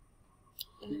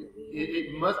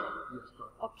 It must. Yes,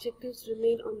 objectives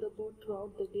remain on the board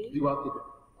throughout the day? Throughout the day.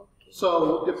 Okay.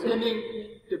 So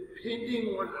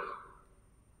depending on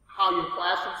how your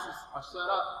classrooms are set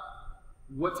up,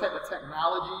 what type of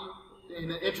technology, and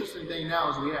the interesting thing now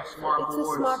is we have smart boards. It's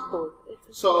a smart board.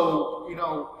 So,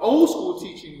 old school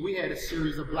teaching, we had a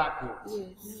series of blackboards.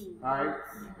 Yes. All right?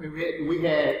 We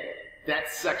had that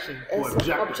section for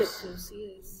objectives.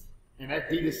 Yes. And that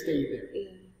data stayed there.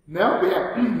 Yeah. Now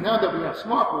that we have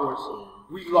smart boards,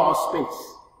 we lost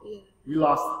space. Yeah. We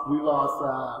lost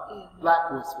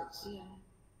blackboard space. Yeah.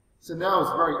 So now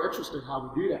it's very interesting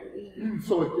how we do that. Yeah.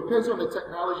 So it depends on the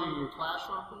technology in your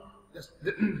classroom.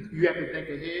 You have to think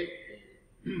ahead.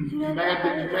 You may have to,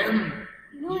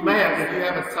 if you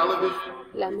have a television.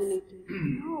 Laminated.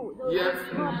 No, Yes.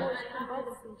 smart boards you can buy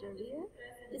the printer here.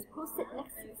 Just post it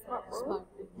next to the smart board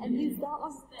and use that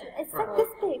one. It's like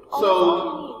this big.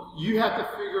 So you have to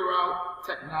figure out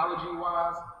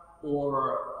technology-wise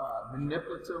or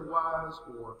manipulative-wise,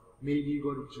 or maybe you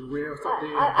go to Jarrell or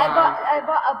something. I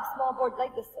bought a small board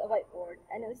like this, a whiteboard,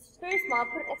 and it was just very small.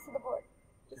 Put it next to the board.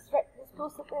 Just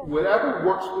post it there. Whatever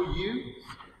works for you,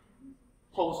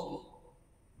 post it.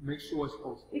 Make sure it's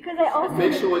posted. Because I also we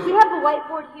have a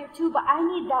whiteboard here too, but I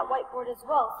need that whiteboard as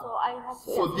well, so I have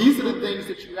to. So these are the things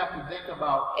that you have to think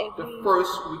about the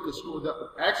first week of school.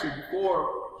 Actually,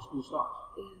 before school starts,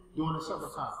 during the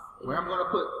summertime, where I'm going to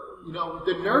put, be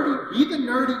the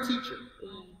nerdy teacher.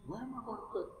 Where am I going to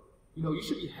put? You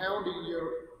should be hounding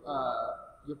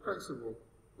your principal.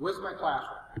 Where's my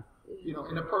classroom?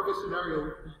 In a perfect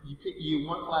scenario, you pick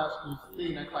one class, you stay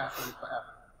in that classroom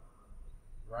forever,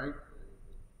 right?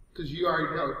 Because you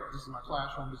already know, this is my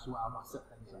classroom, this is where I'm going to set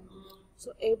things up.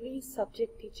 So every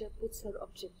subject teacher puts her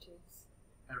objectives.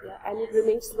 And it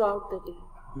remains throughout the day.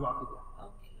 Throughout the day.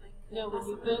 Okay. No, when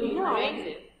you go, you erase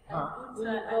it. Huh? When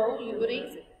you go, you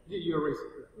erase it. Yeah, you erase it.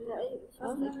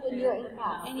 When you're in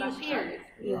class. And you share it.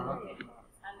 Yeah. And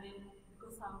then,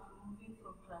 because I'm moving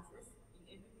from classes,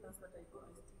 in every class that I go,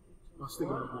 I stick it to I'll stick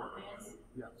it on the board.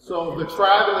 Yeah. So the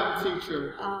traveling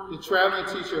teacher,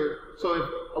 so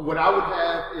what I would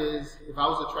have is, if I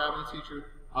was a traveling teacher,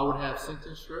 I would have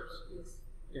sentence strips. Yes.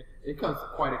 Okay. It comes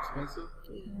quite expensive,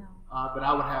 but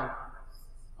I would have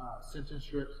sentence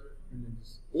strips, and then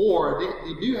or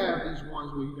they do have these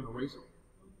ones where you can erase them,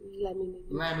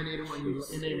 laminated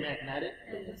and they're magnetic.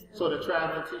 So the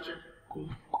traveling teacher, all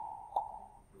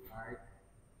right.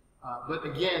 But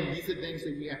again, these are things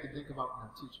that we have to think about in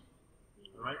our teaching.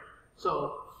 All right?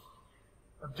 So,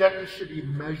 objectives should be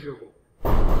measurable.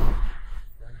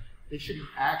 Okay? They should be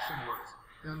action words.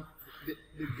 And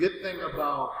the good thing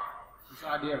about this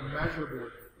idea of measurable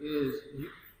is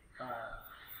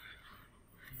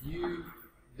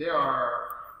there are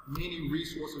many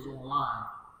resources online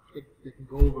that can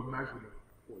go over measurable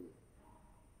for you.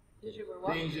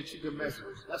 Things that you can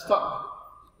measure. Let's talk.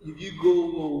 If you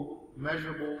Google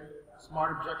measurable,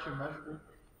 smart objection measurable,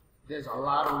 there's a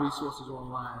lot of resources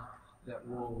online that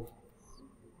will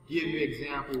give you an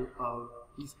example of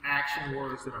these action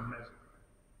words that are measured.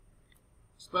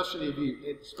 Especially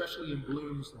in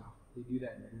Bloom's now. They do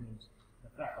that in Bloom's. In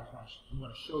fact, I'm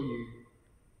going to show you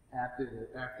after the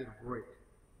break,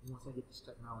 once I get this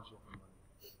technology up and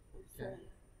running. Okay?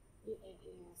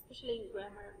 Especially in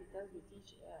grammar, because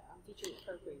I'm teaching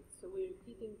third grade, so we're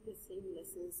repeating the same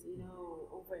lessons,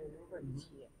 over and over each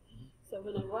year. So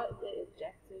when I write the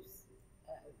objectives,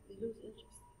 they lose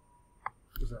interest.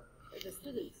 What's that? The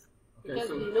students, Okay, because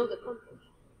so, they know the content.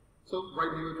 So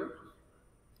write new objectives.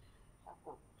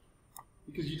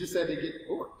 Because you just said they get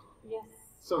bored. Yes.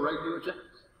 So write new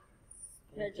objectives.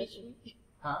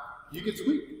 Huh? You can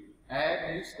tweak,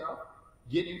 add new stuff,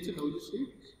 getting to know your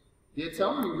students. They're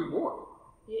telling you we're bored.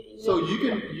 So you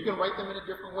can write them in a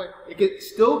different way. It can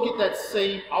still get that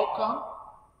same outcome.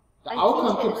 The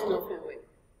outcome can still. Different way.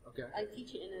 Okay. I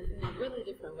teach it in a really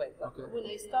different way. But Okay. when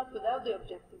I start without the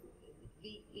objective,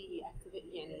 the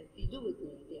activity, they do with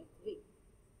me, the activity,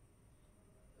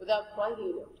 without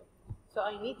writing the objective. So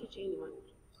I need to change my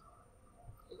objective.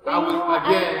 I'm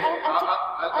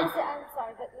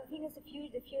sorry, but the thing is, if you,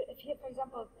 for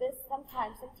example,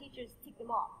 sometimes some teachers tick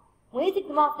them off. When they tick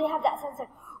them off, they have that sense of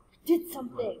did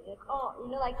something,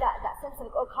 like that sense of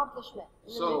accomplishment.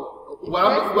 So what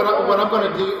I'm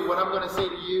going to say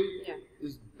to you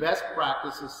is best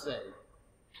practice is say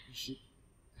you should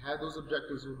have those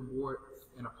objectives on the board,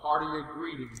 and a part of your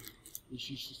greeting is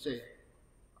you should say,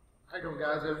 "How you doing,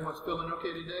 guys? Everyone's feeling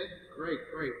okay today? Great.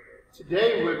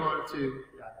 Today we're going to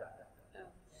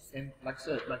And like I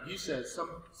said, like you said, some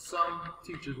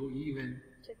teachers will even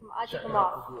check them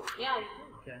off. off. Yeah, you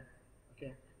do.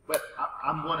 Okay. But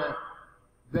I'm gonna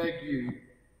beg you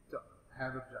to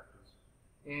have objectives.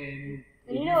 And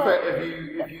if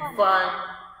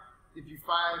you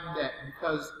find that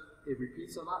because it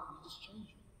repeats a lot, you just change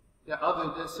it.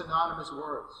 There's synonymous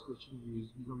words which you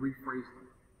use. You can rephrase them.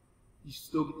 You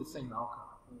still get the same outcome.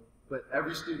 But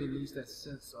every student needs that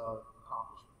sense of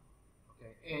accomplishment.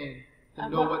 Okay, and to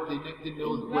know what they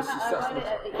know what success I write looks it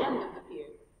at like. the end of the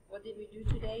period. What did we do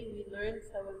today? We learned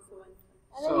so and so and so.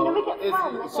 And then you make it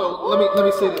fun. So let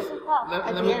me say this.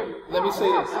 Let me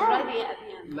say this. I'm writing it at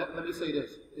the end. Let me say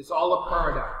this. It's all a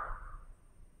paradigm.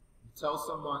 You tell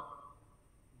someone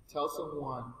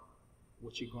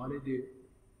what you're going to do.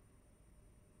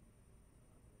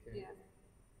 Okay. Yeah.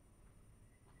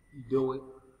 You do it.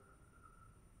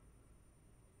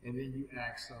 And then you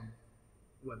ask them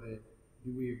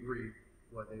do we agree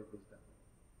whether it was done.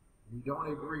 If we don't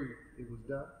agree it was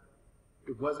done,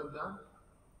 it wasn't done,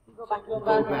 Go back. go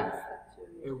back.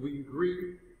 If we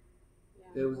agree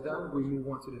that it was done, we move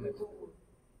on to the next one.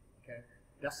 Okay?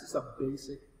 That's just a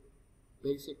basic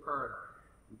paradigm.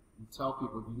 We tell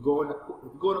people if you go in a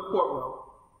courtroom,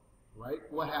 right?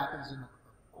 What happens in a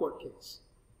court case?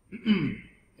 And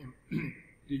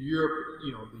the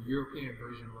European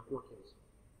version of a court case.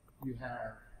 You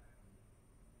have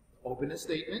opening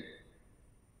statement,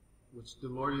 which the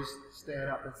lawyers stand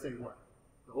up and say what?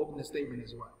 The opening statement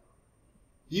is what?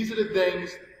 These are the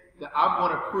things that I'm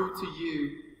going to prove to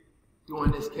you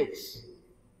during this case.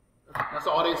 That's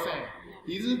all they're saying.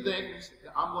 These are the things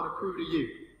that I'm going to prove to you,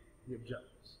 the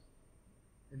objectives.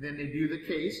 And then they do the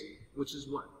case, which is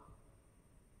what?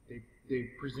 They're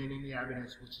presenting the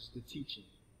evidence, which is the teaching.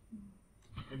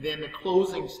 And then the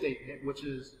closing statement, which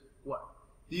is what?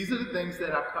 These are the things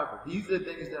that I covered. These are the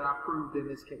things that I proved in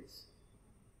this case.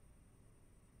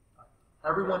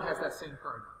 Everyone has that same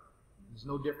paradigm. It's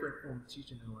no different from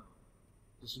teaching and learning.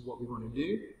 This is what we're going to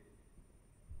do.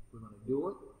 We're going to do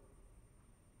it.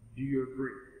 Do you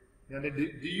agree? Now,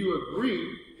 do you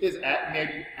agree is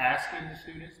maybe asking the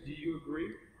students, do you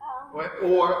agree?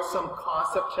 Or some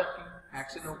concept checking,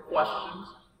 asking them questions,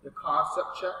 the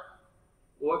concept check.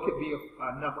 Or it could be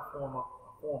another form of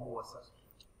formal assessment.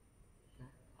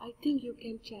 I think you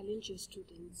can challenge your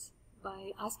students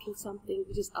by asking something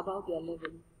which is above their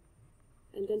level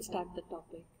and then start the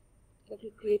topic. That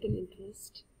will create an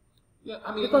interest. Yeah,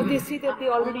 I mean, because they see that they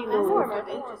already know. More the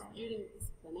interest during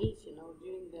explanation or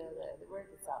during the word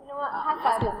itself. You know what? High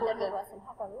five. We're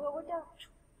done.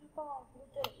 fun.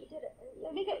 We did it.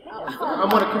 Yeah, make it I fun.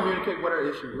 want to communicate what our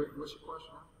issue. What's your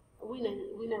question? We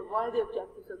know why the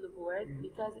objectives on the board,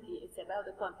 because it's about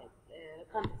the context,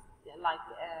 like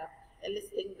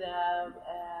listing the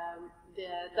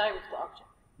direct object,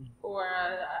 or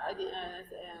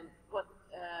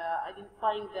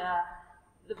identifying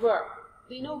the verb.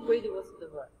 They know really what's the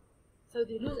verb, so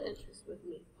they lose interest with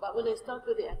me. But when I start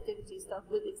with the activity, start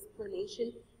with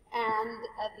explanation, and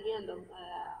at the end,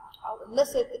 I'll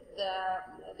elicit the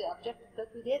objective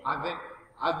that we did.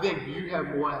 I think you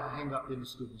have more hang up than the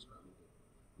students probably do.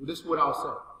 Well, this is what I'll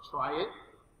say. Try it.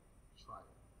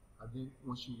 I think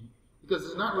once you, because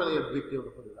it's not really a big deal to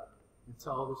put it up. It's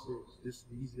all these are the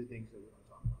things that we're going to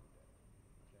talk about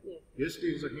today. Okay? Your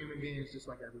students are human beings just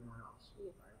like everyone else.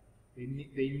 Right? They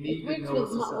need to know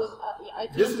it's successful.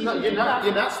 This is not, you're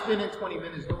not spending 20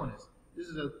 minutes doing this. This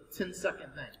is a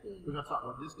 10-second thing. We're going to talk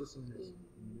about this, and this.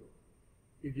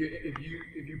 If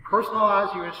you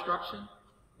personalize your instruction,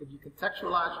 if you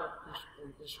contextualize your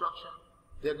instruction,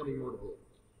 they're going to be motivated.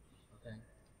 Okay?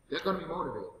 They're going to be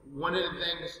motivated. One of the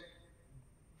things,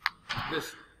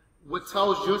 what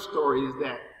tells your story is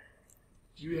that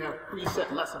you have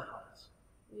preset lesson plans.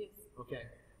 Yes. Okay?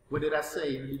 What did I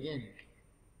say in the beginning?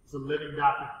 It's a living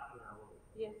document.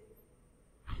 Yes.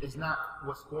 It's not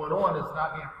what's going on. It's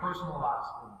not being personalized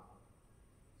for you.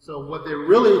 So what they're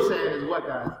really saying is what,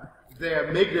 guys? Their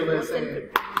amygdala is saying,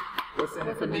 what's in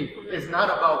it for me? It's not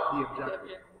about the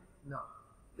objective. No.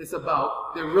 It's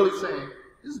about, they're really saying,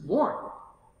 this is boring.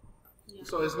 Yeah.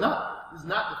 So it's not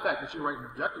the fact that you're writing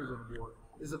objectives on the board.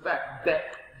 It's the fact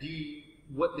that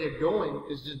what they're doing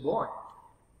is just boring.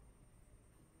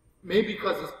 Maybe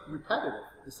because it's repetitive.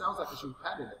 It sounds like it's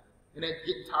repetitive. And they're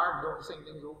getting tired of doing the same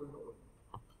things over and over.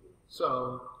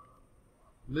 So,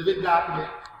 living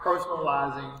document,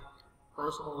 personalizing,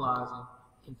 contextualizing,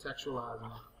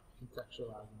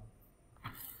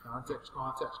 context,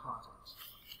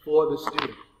 for the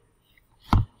student.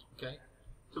 Okay?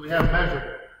 So we have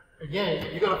measurable. Again,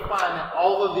 you're going to find that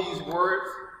all of these words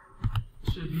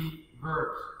should be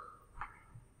verbs.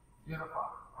 Identify,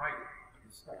 write,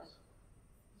 discuss,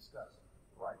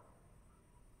 write.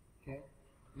 Okay?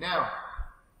 Now,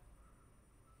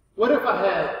 what if I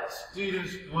had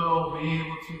students will be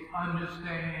able to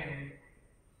understand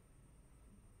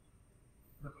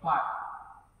the plot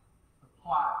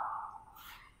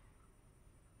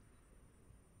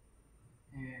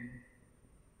and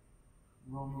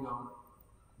Romeo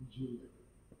and Juliet?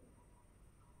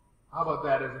 How about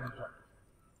that as an objective?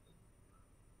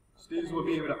 Students will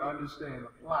be able to understand the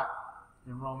plot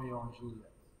in Romeo and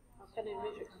Juliet. How can I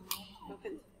measure? How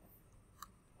can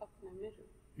I measure?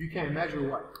 You can't measure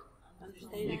what?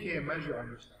 Understanding. You can't measure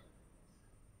understanding.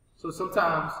 So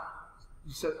sometimes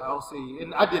I'll see,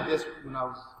 and I did this when I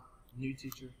was a new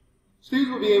teacher.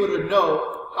 Students will be able to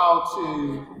know how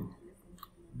to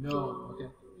know. Okay,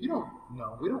 you don't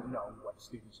know. We don't know what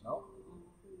students know.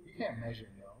 You can't measure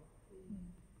know.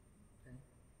 Okay,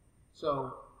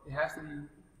 so it has to be.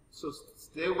 So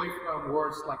stay away from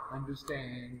words like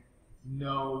understand,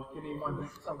 know. Can anyone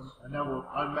think of another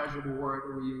unmeasurable word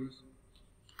that we use?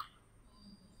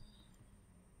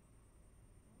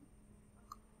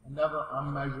 Another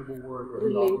unmeasurable word that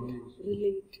we often use.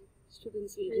 Relate.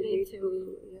 Students will relate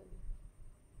to.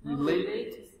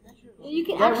 Relate. You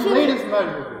can Relate is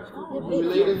measurable.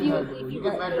 Relate is measurable. You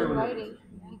can measure writing.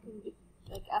 You can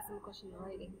like ask them a question in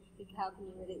writing. Like, how can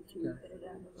you relate to it?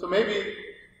 So maybe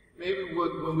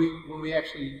when we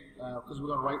actually, because we're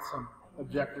going to write some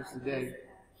objectives today,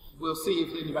 we'll see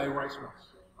if anybody writes one.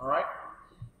 All right.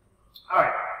 All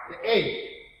right. The A.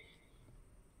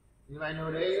 Anybody know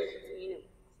what A is?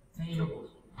 Attainable.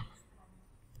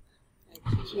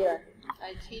 Cheater. I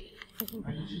cheated.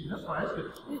 Are you cheating? That's fine.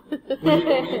 That's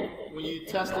good. When you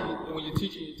testing, when you're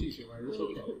teaching, you're teaching, right? It's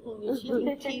okay. When you're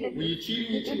cheating, When you're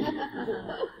cheating, you're cheating.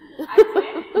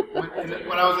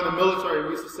 When I was in the military, we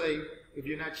used to say, if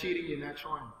you're not cheating, you're not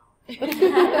trying.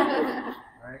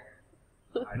 Right?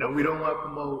 I know we don't want to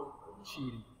promote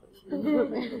cheating.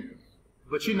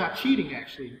 But you're not cheating,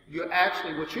 actually.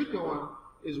 What you're doing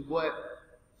is what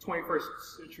 21st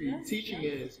century teaching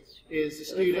is the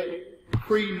student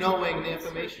pre-knowing the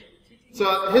information.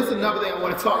 So here's another thing I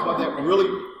want to talk about that really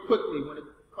quickly when it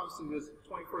comes to this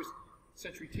 21st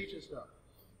century teaching stuff.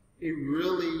 It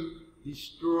really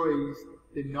destroys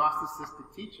the narcissistic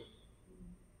teacher.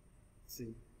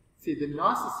 See, the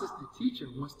narcissistic teacher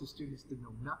wants the students to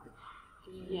know nothing.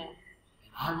 Yeah.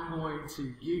 I'm going to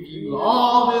give you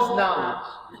all this knowledge.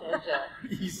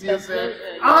 You see what I'm saying?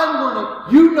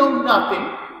 You know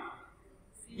nothing.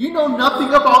 You know nothing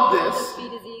about this.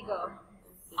 Feed his ego.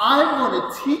 I'm going to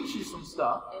teach you some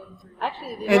stuff,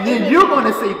 Actually, And then you're going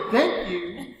to say thank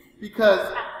you because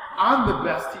I'm the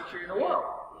best teacher in the world,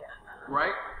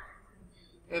 right?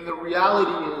 And the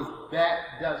reality is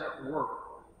that doesn't work.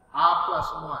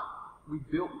 R+1.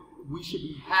 We should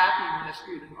be happy when a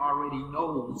student already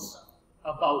knows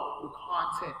about the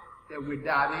content that we're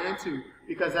diving into,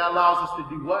 because that allows us to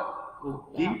do what? Go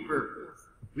deeper.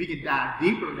 We can dive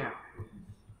deeper now.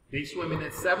 They swimming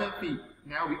at 7 feet.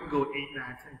 Now we can go 8,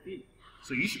 9, 10 feet.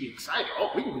 So you should be excited.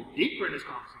 Oh, we can go deeper in this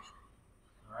conversation.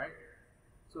 All right?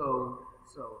 So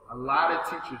a lot of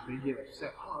teachers, they get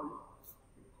upset. Oh,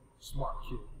 smart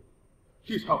kid.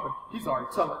 He's helping. He's already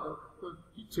telling them.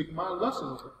 He took my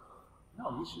lesson with him.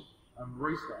 No, we should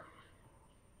embrace that.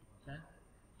 Okay?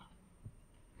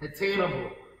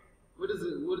 Attainable. What do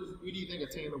you think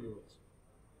attainable is?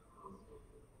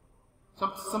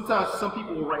 Sometimes some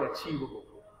people will write achievable.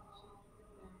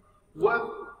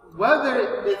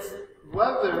 Whether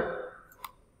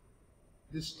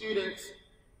the students,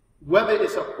 whether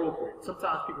it's appropriate.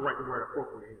 Sometimes people write the word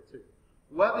appropriate here too.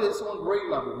 Whether it's on grade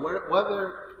level,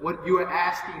 whether what you are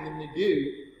asking them to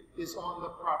do is on the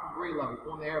proper grade level,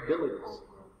 on their abilities,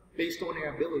 based on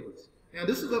their abilities. Now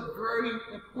this is a very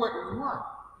important one,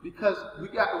 because we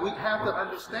have to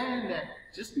understand that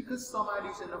just because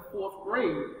somebody's in the 4th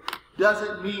grade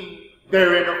doesn't mean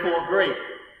they're in the 4th grade.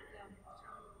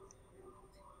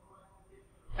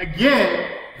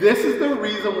 Again, this is the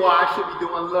reason why I should be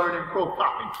doing learning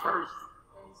profiling first.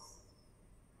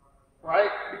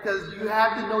 Right? Because you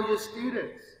have to know your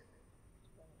students.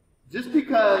 Just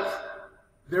because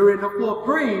they're in the 4th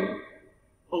grade,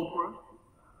 Oprah,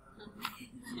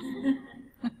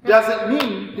 doesn't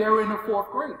mean they're in the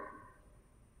 4th grade.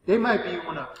 They might be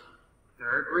on a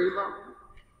 3rd grade level,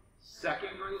 2nd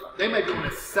grade level. They might be on a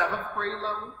 7th grade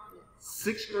level,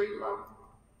 6th grade level.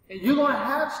 And you're going to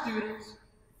have students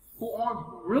who are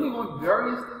really on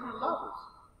various different levels.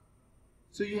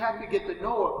 So you have to get to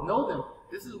know them.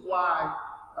 This is why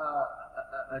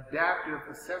adaptive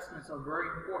assessments are very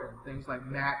important. Things like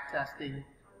math testing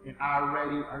and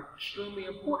iReady are extremely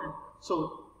important.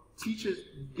 So teachers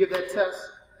give that test,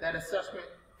 that assessment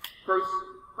first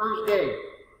day.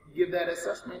 You give that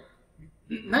assessment,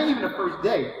 not even the first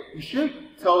day. You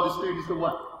should tell the students to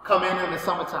what? Come in the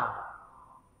summertime.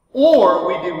 Or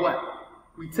we do what?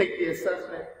 We take the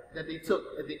assessment that they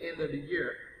took at the end of the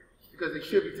year, because they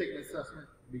should be taking the assessment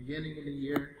at the beginning of the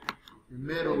year, the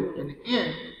middle, and the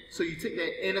end. So you take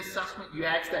that end assessment, you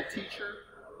ask that teacher,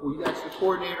 or you ask the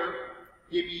coordinator,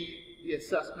 give me the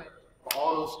assessment for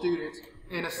all those students.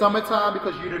 In the summertime,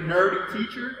 because you're the nerdy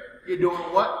teacher, you're doing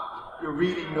what? You're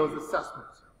reading those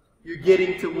assessments. You're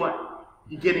getting to what?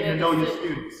 You're getting to know your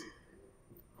students.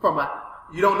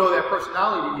 You don't know their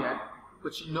personality yet,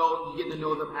 but you know, you're getting to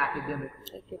know them academically.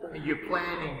 And you're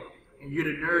planning, and you're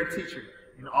the nerd teacher.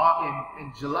 And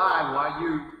in July, while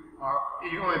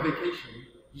you're on vacation,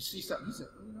 you see something, you say,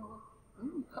 oh, you know what?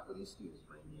 A couple of these students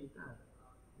might need that.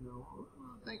 You know,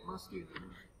 I think my students,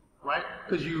 right?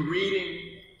 Because you're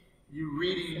reading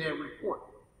their report.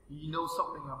 You know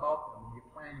something about them, and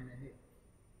you're planning ahead.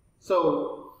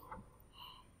 So,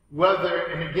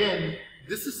 and again,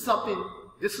 this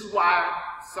is why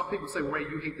some people say, Ray,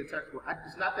 you hate the textbook.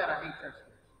 It's not that I hate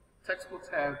textbooks. Textbooks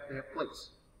have their place.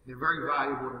 They're very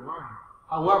valuable to learning.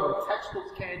 However,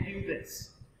 textbooks can do this.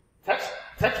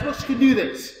 Textbooks can do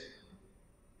this.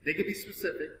 They can be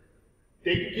specific.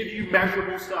 They can give you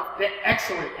measurable stuff. They're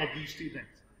excellent at these two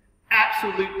things.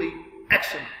 Absolutely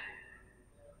excellent.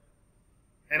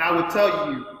 And I would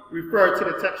tell you, refer to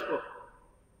the textbook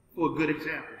for a good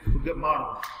example, for good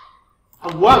model.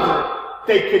 However,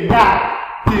 they cannot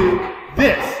do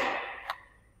this,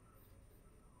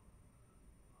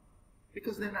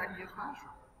 because they're not in your classroom.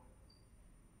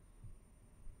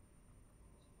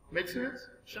 Make sense?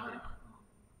 Shiny?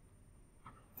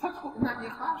 Textbook is not in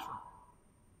your classroom.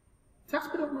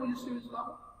 Textbook don't know your students'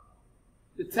 level.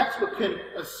 The textbook can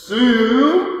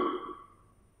assume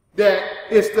that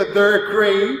it's the 3rd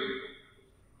grade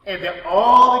and that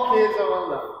all the kids are on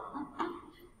level.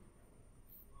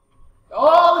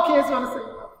 All the kids are on the same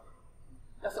level.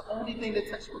 That's the only thing the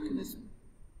textbook can assume.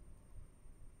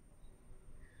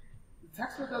 The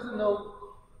textbook doesn't know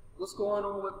what's going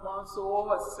on with Mansour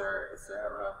or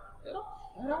Sarah. They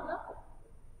don't know.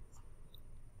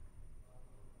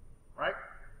 Right?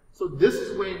 So this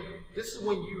is when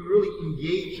you really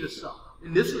engage yourself.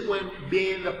 And this is when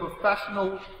being a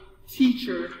professional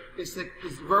teacher is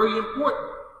very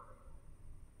important.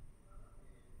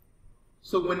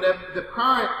 So when the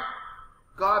parent,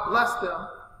 God bless them,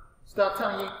 start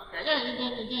telling you,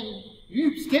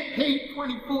 you get paid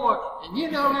 24, and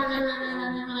you know,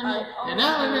 and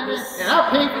I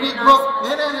pay for this book,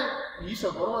 you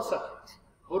said, hold on a second.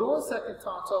 Hold on a second,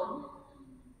 Tonto.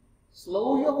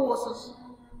 Slow your horses.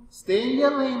 Stay in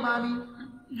your lane, mommy.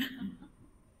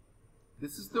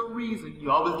 This is the reason.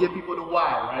 You always give people the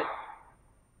why, right?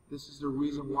 This is the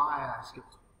reason why I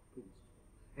skipped.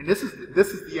 And this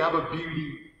is the other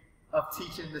beauty of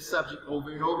teaching the subject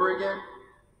over and over again,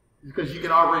 because you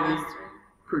can already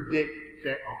predict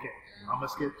that, okay, I'm going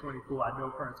to skip 24. I know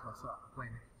parents must start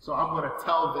complaining. So I'm going to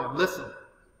tell them, listen,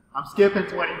 I'm skipping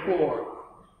 24.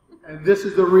 And this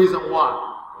is the reason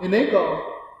why. And they go,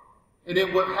 and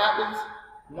then what happens,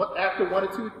 after 1 or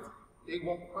 2, they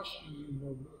won't question you no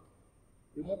more.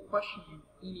 They won't question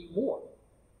you anymore.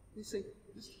 They say,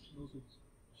 this teacher knows what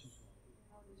she's doing.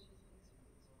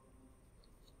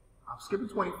 I'm skipping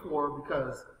 24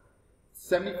 because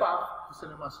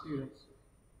 75% of my students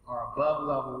are above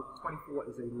level. 24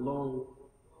 is a low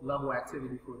level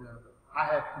activity for them. I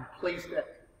have replaced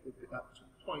that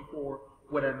 24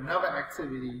 with another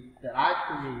activity that I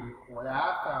created or that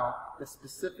I found that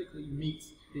specifically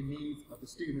meets the needs of the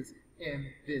students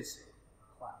in this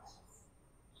class.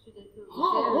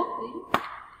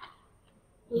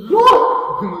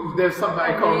 There's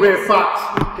somebody called Red Fox.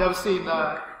 You ever seen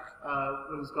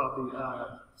what is it called,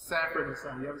 the Sanford and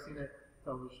Son? You ever seen that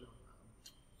television show?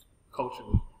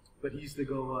 Culturally, but he used to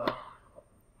go.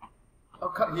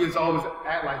 He was always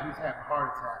act like he was having a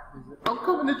heart attack. He's like, I'm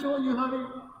coming to join you, honey.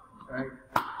 Right?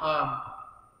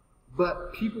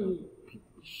 But people be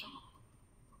shocked.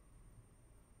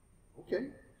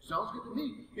 Okay, sounds good to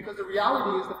me. Because the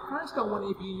reality is the parents don't want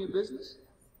to be in your business.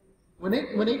 When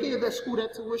they give that school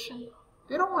that tuition,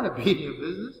 they don't want to be in your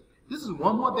business. This is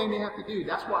one more thing they have to do.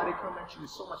 That's why they come at you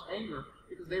with so much anger,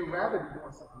 because they'd rather be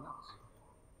doing something else.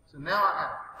 So now I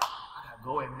gotta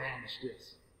go and manage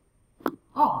this.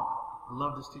 Oh, I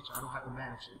love this teacher. I don't have to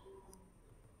manage it.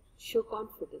 Show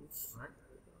confidence. Right?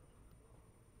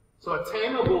 So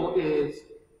attainable is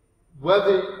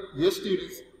whether your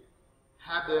students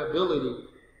have the ability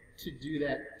to do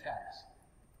that task.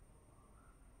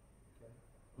 Okay?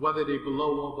 Whether they're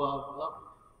below or above level.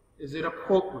 Is it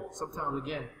appropriate?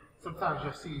 Sometimes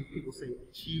you'll see people say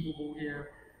achievable here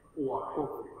or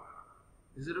appropriate.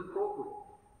 Is it appropriate?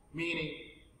 Meaning,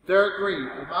 3rd grade,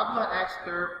 if I'm going to ask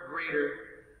 3rd grader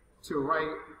to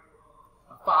write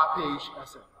a 5-page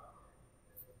essay,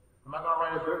 am I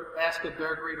going to ask a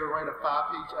 3rd grader to write a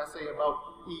 5-page essay about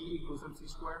E equals MC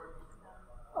squared?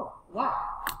 Oh, why?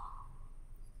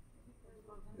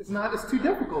 It's too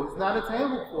difficult. It's not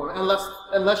attainable for them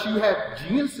unless you have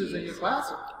geniuses in your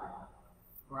classroom,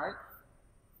 right?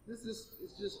 It's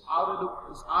just out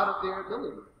of their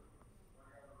ability,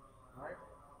 right?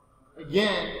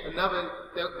 Again,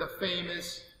 the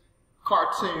famous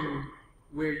cartoon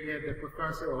where you have the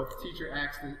professor or the teacher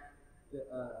asks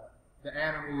the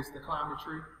animals to climb the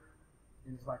tree,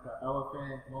 and it's like an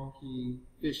elephant, monkey,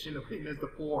 fish in the bowl. There's the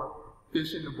 4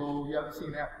 fish in the bowl. You ever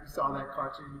seen that? You saw that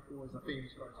cartoon before? It's a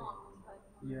famous cartoon.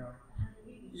 Yeah.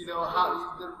 You know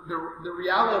how the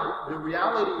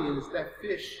reality is that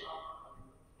fish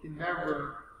can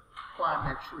never climb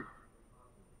that tree.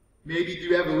 Maybe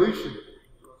do evolution,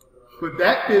 but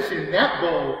that fish in that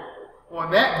bowl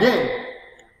on that day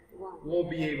won't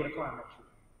be able to climb that tree.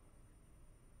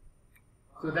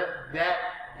 So that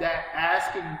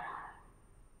asking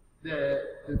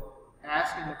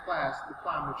the class to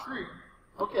climb the tree,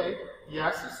 okay,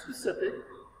 yes, it's specific,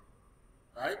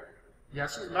 right?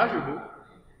 Yes, it's measurable,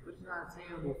 but it's not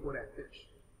attainable for that fish.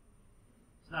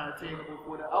 It's not attainable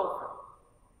for the elephant.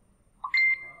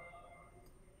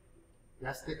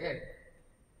 That's the end.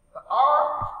 The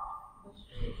R.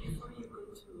 Before you go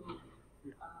to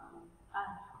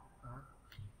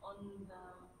on the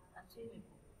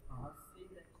attainable, say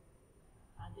that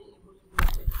are they able to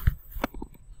do it?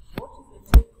 What is the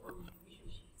take on revision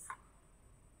sheets?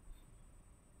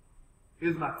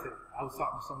 Here's my take. I was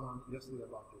talking to someone yesterday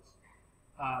about this.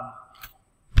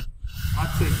 My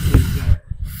take is that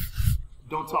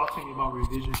don't talk to me about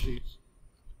revision sheets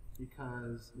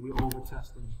because we're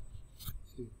over-testing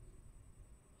students.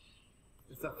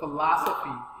 It's a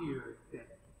philosophy here that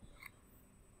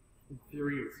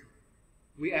infuriates me.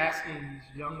 We're asking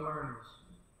these young learners,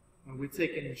 and we're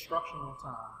taking instructional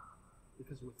time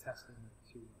because we're testing them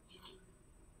too much.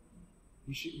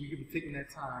 We could be taking that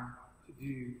time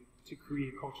to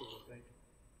create cultural thinking.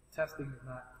 Testing is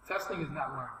not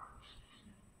learning.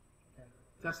 Okay?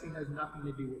 Testing has nothing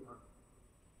to do with learning.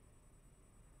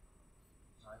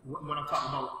 Right? When I'm talking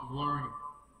about learning,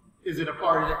 is it a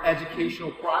part of the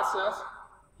educational process?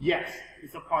 Yes,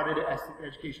 it's a part of the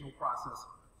educational process.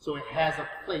 So it has a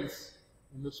place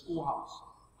in the schoolhouse.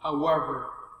 However,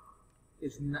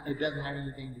 it doesn't have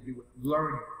anything to do with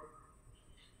learning.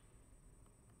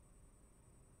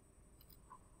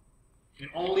 And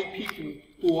only people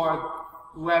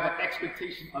who have an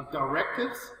expectation of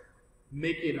directives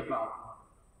make it about money.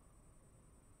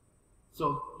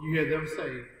 So you hear them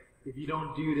say, if you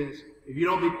don't do this, if you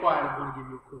don't be quiet, I'm going to give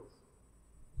you a quiz.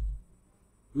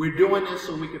 We're doing this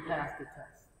so we can pass the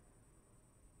test.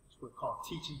 It's what's called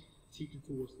teaching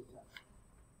towards the test.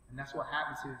 And that's what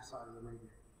happens here in Saudi Arabia.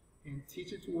 And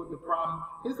teaching toward the problem.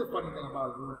 Here's the funny thing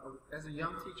about it. As a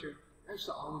young teacher, I used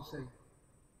to always say,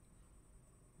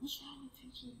 what's wrong with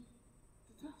teaching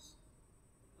the test?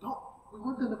 We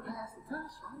want them to pass the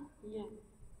test, right? Yeah.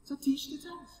 So teach the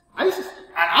test. I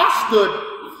stood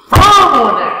firm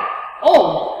on that.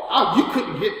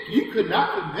 You could not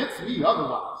convince me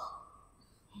otherwise.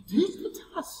 Teach the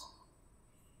test.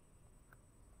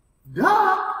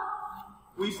 Duh.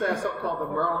 We used to have something called the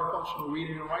Maryland Functional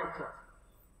Reading and Writing Test.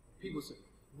 People say,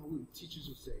 teachers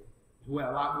would say, who had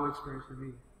a lot more experience than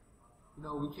me,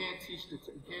 we can't teach towards the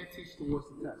test. You can't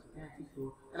teach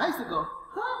towards. And I used to go,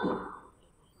 huh?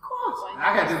 Of course. And I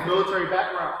had this military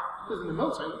background. Because in the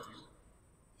military, take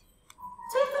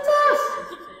the test.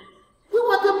 We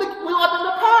want them to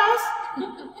pass.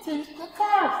 Take the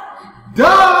test.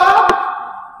 Duh.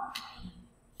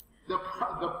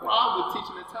 The problem with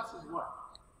teaching the test is what?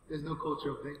 There's no culture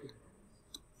of thinking.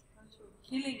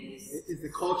 Killing It's the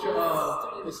culture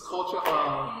of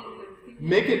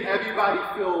making everybody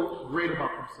feel great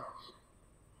about themselves.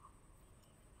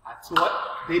 I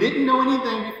taught, they didn't know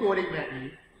anything before they met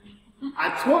me. I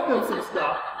taught them some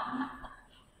stuff.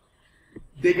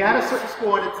 They got a certain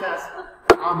score in the test.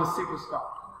 I'm a superstar.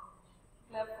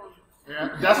 Yeah,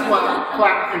 that's why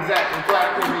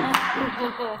clap for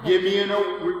me. Give me a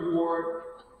reward.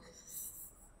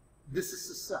 This is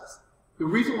success. The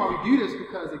reason why we do this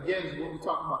because, again, is what we're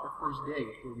talking about the first day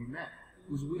where we met,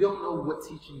 was we don't know what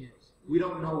teaching is. We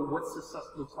don't know what success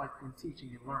looks like in teaching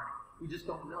and learning. We just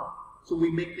don't know. So we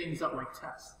make things up like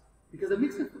tests because it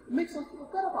makes us feel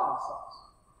good about ourselves.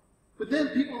 But then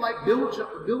people like Bill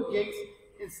Gates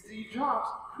and Steve Jobs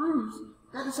proves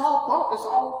that it's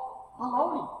all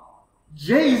baloney.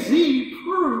 Jay-Z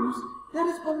proves that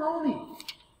it's baloney.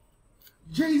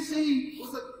 Jay-Z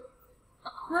was a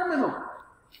criminal.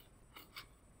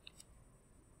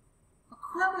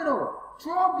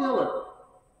 Drug dealer.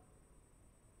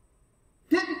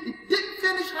 Didn't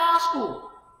finish high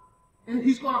school. And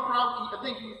he's going to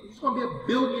he's going to be a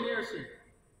billionaire soon.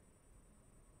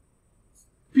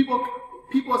 People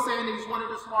are saying that he's one of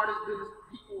the smartest business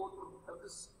people of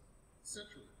this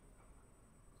century.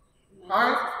 All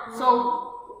right? So,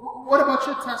 what about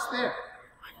your test there?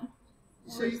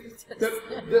 See, the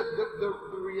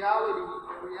reality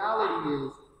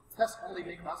is tests only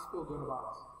make us feel good about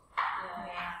ourselves.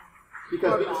 Yeah.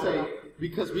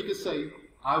 Because we can say,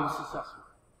 I was successful.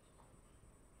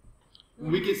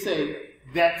 We can say,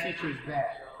 that teacher is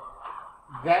bad.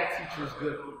 That teacher is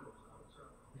good.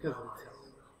 Because of the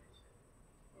test.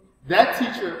 That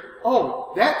teacher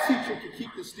can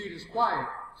keep the students quiet,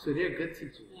 so they're a good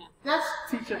teacher. Yeah. That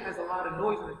teacher has a lot of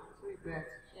noise in it, so they're bad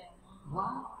teacher. Yeah.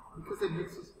 Why? Because it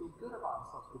makes us feel good about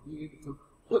ourselves, to be able to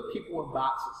put people in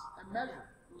boxes and measure.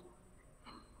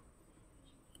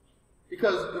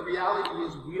 Because the reality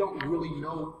is we don't really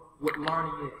know what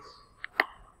learning is.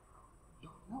 We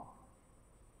don't know.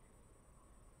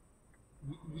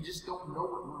 We just don't know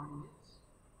what learning is.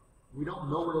 We don't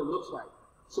know what it looks like.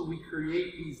 So we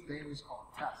create these things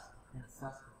called tests and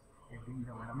assessments. And in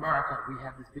America, we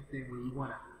have this big thing where we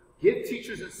want to give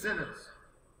teachers incentives.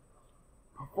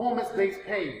 Performance-based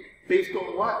pay. Based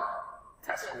on what?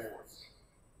 Test scores.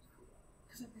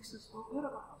 Because it makes us feel good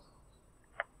about ourselves.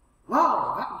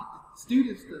 Wow, I can get the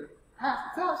students to pass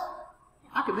the test.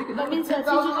 I can make another $10,000. That means that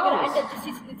teachers are going to end up just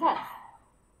teaching the test.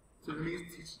 So it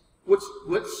means which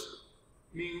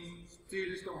means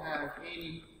students don't have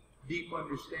any deep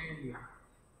understanding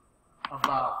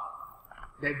about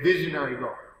that visionary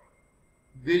goal.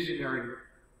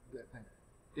 That thing.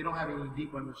 They don't have any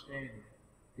deep understanding.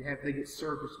 They get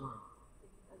surface learning.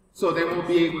 So they won't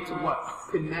be able to what?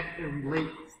 Connect and relate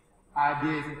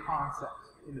ideas and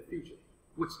concepts in the future.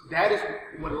 Which that is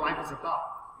what life is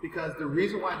about. Because the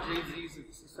reason why Jay-Z is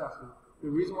successful, the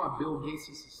reason why Bill Gates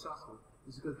is successful,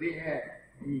 is because they had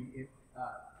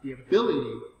the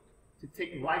ability to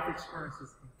take life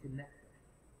experiences and connect them.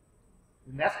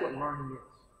 And that's what learning is.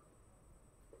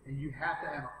 And you have to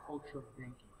have a culture of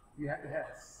thinking. You have to have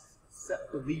a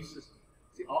set belief system.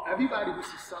 See, everybody who's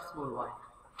successful in life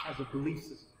has a belief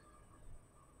system.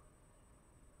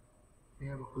 They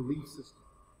have a belief system.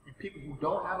 And people who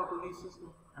don't have a belief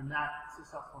system are not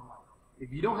successful in life.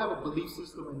 If you don't have a belief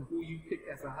system in who you pick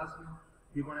as a husband,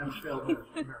 you're going to have a failed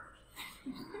marriage.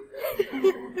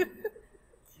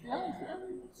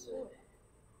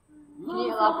 Can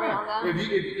you elaborate on that?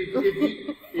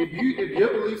 If your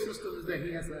belief system is that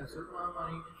he has to have a certain amount of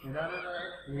money and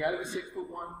you got to be 6'1", you're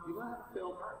gonna have to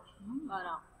fail marriage. Oh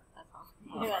no, that's all.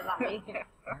 Yeah, not me.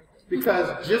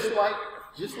 Because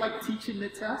just like teaching the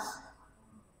test,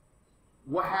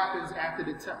 what happens after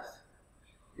the test?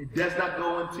 It does not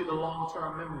go into the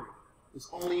long-term memory. It's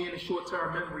only in the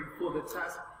short-term memory for the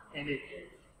test, and it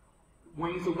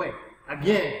wanes away.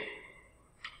 Again,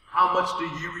 how much do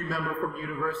you remember from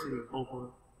university, Oprah?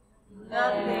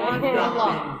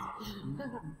 Nothing.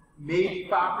 Maybe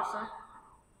 5%.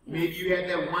 Maybe you had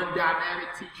that one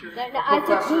dynamic teacher. I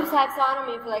took Bloom's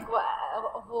taxonomy for like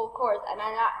a whole course, and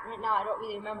right now I don't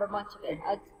really remember much of it.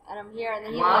 And I'm here, and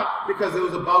then he's like, because it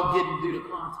was about getting through the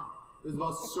content. It was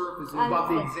about surface. It was about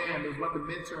the exam. It was about the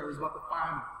midterm. It was about the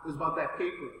final. It was about that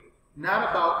paper. Not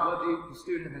about whether the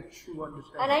student had true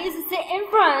understanding. And I used to sit in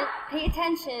front, pay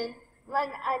attention,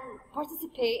 and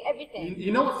participate, everything.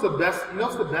 You know what's the best? You know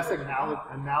what's the best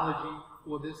analogy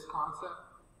for this concept?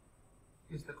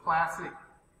 It's the classic.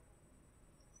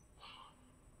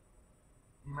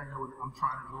 You might know what I'm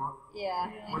trying to draw. Yeah.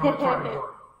 What am I trying to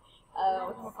draw?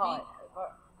 What do you call it?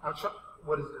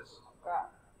 What is this?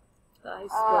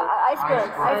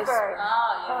 Iceberg.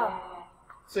 Oh, yeah.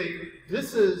 See,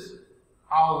 this is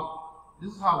how we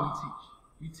teach.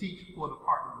 We teach for the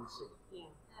part that we see. Yeah.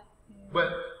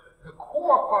 But the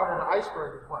core part of the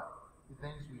iceberg is what? The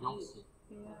things we don't see.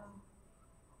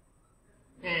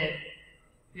 Yeah. And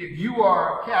if you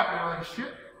are a captain on a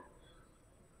ship,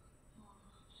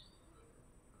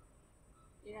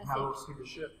 how see the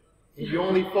ship. And you're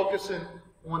only focusing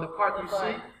on the part you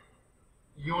see.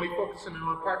 You're only focusing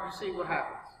on the part you see. What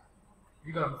happens?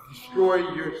 You're gonna destroy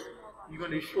your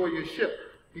ship,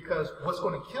 because what's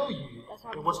going to kill you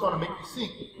and what's going to make you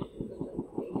sink.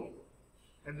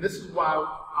 And this is why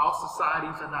our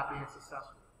societies are not being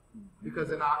successful,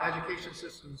 because in our education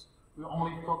systems we're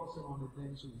only focusing on the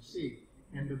things that we see,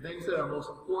 and the things that are most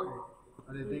important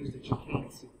are the things that you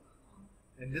can't see.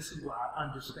 And this is why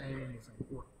understanding is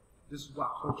important. This is why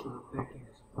cultural thinking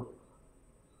is important.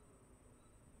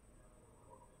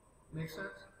 Make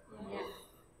sense? Yes.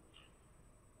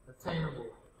 Attainable.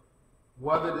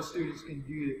 Whether the students can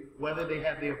do it, whether they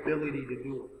have the ability to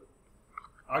do it.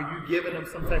 Are you giving them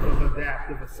some type of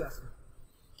adaptive assessment?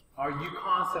 Are you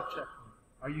concept checking?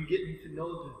 Are you getting to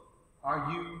know them? Are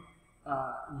you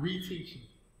reteaching?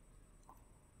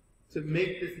 To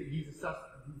make these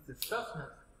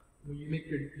assessments, when you make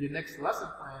your next lesson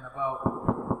plan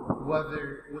about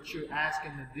whether what you're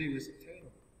asking to do is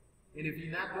attainable. And if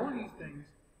you're not doing these things,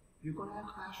 you're going to have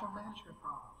classroom management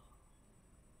problems.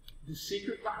 The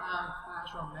secret behind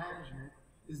classroom management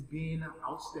is being an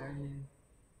outstanding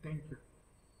thinker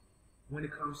when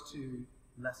it comes to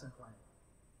lesson planning,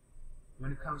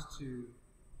 when it comes to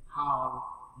how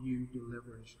you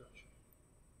deliver instruction.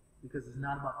 Because it's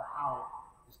not about the how,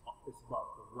 it's about the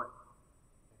what.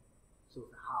 So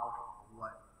it's the how, the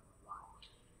what, the why.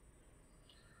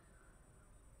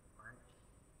 Right?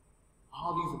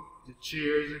 All these, the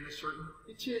chairs and the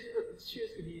chairs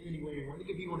could be anywhere you want. They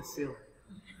could be on the ceiling.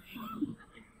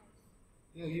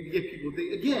 You know, you get people,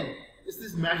 again, it's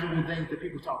this measurable thing that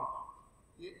people talk about.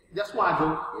 That's why I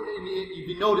go, if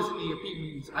you notice in the EP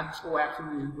meetings, I just go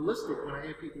absolutely ballistic when I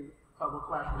hear people talk about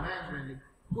classroom management.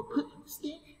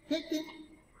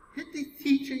 Hit the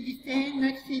teacher, you stand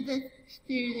next to the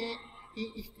student.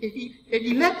 If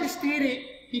you let the student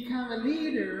become a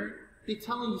leader, they're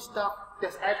telling you stuff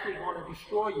that's actually going to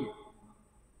destroy you.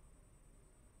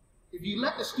 If you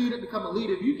let the student become a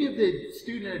leader, if you give the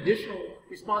student additional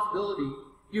responsibility,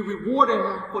 you're rewarding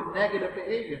him for negative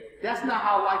behavior. That's not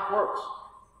how life works.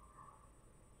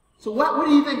 So what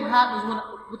do you think happens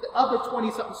with the other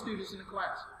 20-something students in the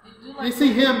class? They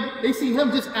see him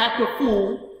just act a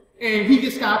fool, and he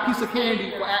just got a piece of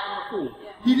candy for acting a fool.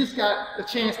 He just got a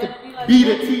chance to be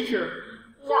the teacher.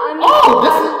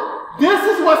 This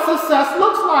is what success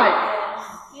looks like.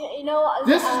 You know,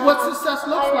 this is what success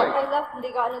looks like. I left and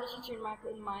they got another teacher in my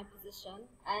position,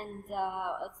 and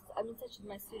I'm in touch with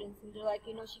my students, and they're like,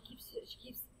 you know, she keeps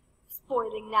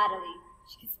spoiling Natalie.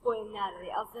 She keeps spoiling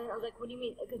Natalie. I was like, what do you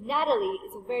mean? Because Natalie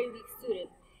is a very weak student,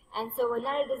 and so when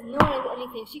Natalie doesn't know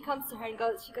anything, she comes to her and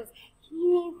goes, can you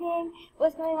do anything?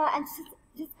 What's going on? And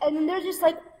and then they're just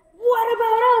like, what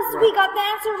about us? Right. We got the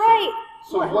answer right.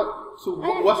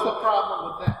 What's the problem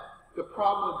with that? The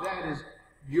problem with that is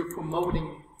you're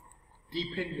promoting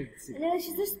dependency. No,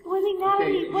 she's just spoiling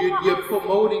Natalie. Okay? You're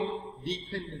promoting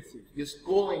dependency. You're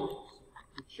spoiling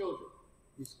the children.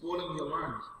 You're spoiling your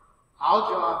learners.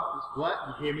 Our job is what?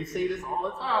 You hear me say this all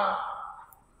the time.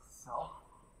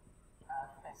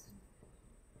 Self-effacement.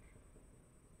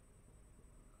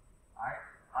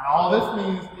 All this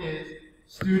means is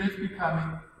students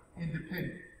becoming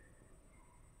independent.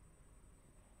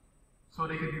 So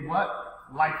they can be what?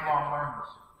 Lifelong learners.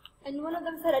 And one of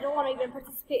them said, I don't want to even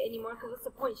participate anymore because what's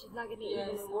the point? She's not getting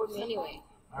any rewards anyway.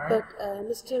 All right? But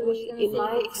Mr. Ray, in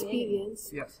my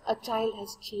experience, Yes. a child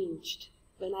has changed.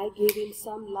 When I gave him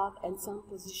some love and some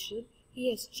position, he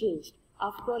has changed.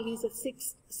 After all, he's a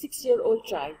six-year-old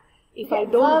child. If I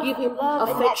don't give him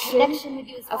affection,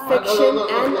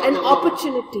 and an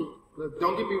opportunity. Look,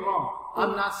 don't get me wrong.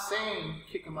 I'm not saying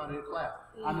kick him out of the class.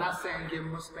 I'm not saying give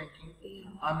him a spanking.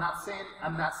 I'm not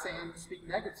saying speak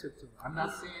negative to him. I'm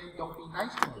not saying don't be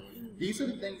nice to him. These are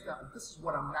the things this is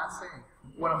what I'm not saying.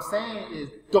 What I'm saying is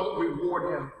don't reward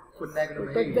him for negative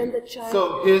behavior. When the child,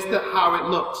 so here's how it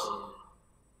looks.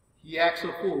 He acts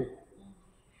a fool.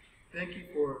 Thank you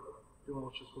for doing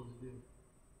what you're supposed to do.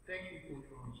 Thank you for doing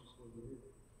what you're supposed to do.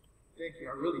 Thank you.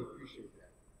 I really appreciate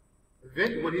that.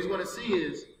 Eventually, what he's going to see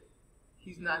is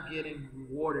he's not getting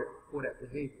rewarded for that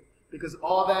behavior. Because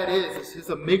all that is his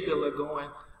amygdala going,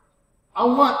 I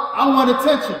want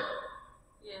attention.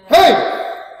 Yeah. Hey,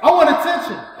 I want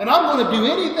attention. And I'm going to do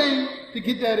anything to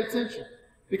get that attention.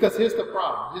 Because here's the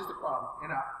problem. Here's the problem.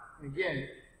 And again,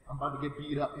 I'm about to get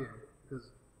beat up here. Because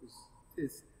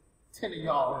it's 10 of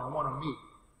y'all and 1 of me.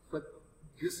 But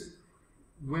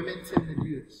women tend to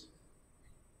do this.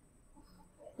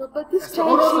 But this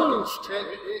child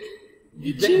changed.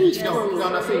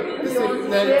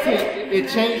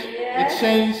 It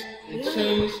changed.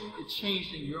 It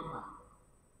changed in your mind.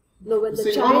 No, when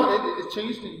the child, it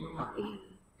changed in your mind.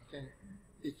 Okay,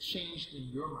 it changed in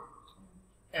your mind.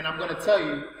 And I'm going to tell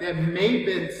you, there may have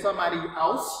been somebody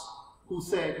else who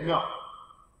said no.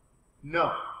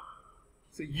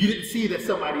 So you didn't see that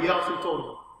somebody else who told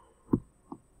him.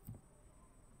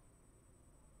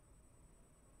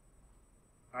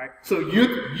 All right. So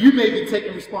you may be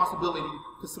taking responsibility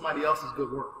for somebody else's good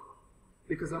work.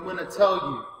 Because I'm going to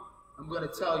tell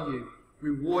you,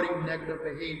 rewarding negative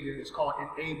behavior is called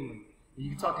enabling. And you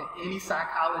can talk to any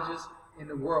psychologist in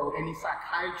the world, any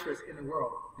psychiatrist in the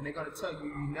world, and they're going to tell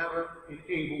you never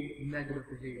enable negative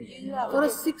behavior. For a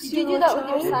 6-year-old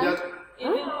child?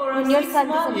 When your son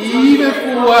doesn't Even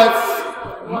for what's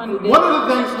one of the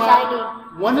things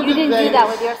you didn't do that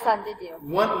with your son, did you?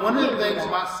 One of the things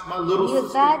my little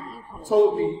sister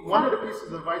told me, one of the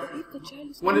pieces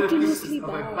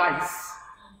of advice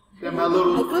that my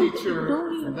little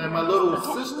teacher, that my little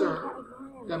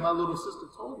sister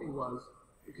told me was,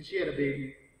 because she had a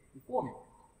baby before me.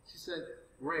 She said,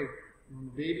 Ray, when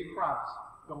the baby cries,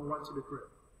 don't run to the crib.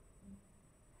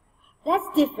 That's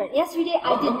different. Yesterday,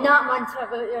 I did not want to talk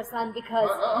about your son because...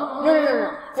 No.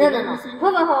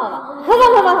 Hold on.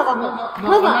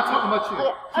 I'm not talking about you.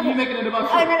 So you're making it about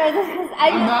you.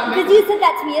 Because you said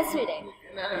that to me yesterday.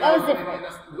 That was different.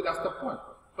 That's the point.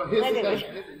 But here's the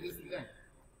thing.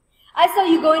 I saw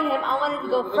you going to him. I wanted to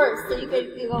go first, so you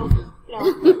could go... I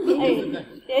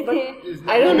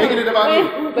don't making it about you.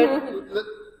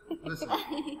 But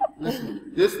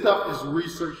listen. This stuff is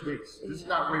research based. This is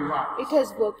not Ray Roberts. It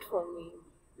has worked for me.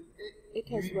 It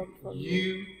has worked for me.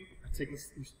 You are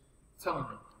telling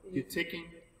me you're taking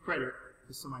credit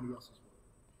for somebody else's work.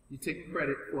 You're taking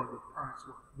credit for the parents'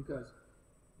 work because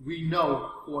we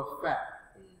know for a fact.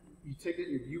 You take it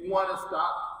if you want to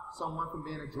stop someone from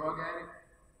being a drug addict.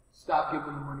 Stop giving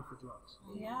them money for drugs.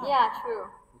 Yeah, true.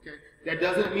 Okay? That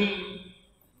doesn't mean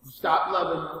you stop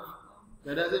loving them.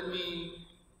 That doesn't mean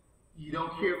you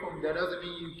don't care for them. That doesn't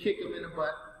mean you kick them in the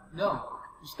butt. No.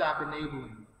 You stop enabling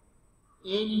them.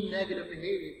 Any negative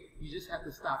behavior, you just have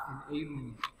to stop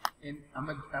enabling it. And I'm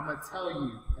going to tell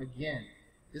you again,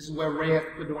 this is where Ray has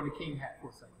to put on the king hat for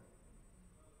a second.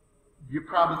 You're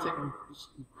probably taking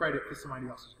credit for somebody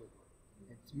else's good work.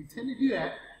 And we tend to do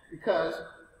that because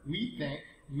we think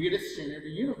we're the center of the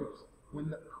universe. When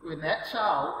that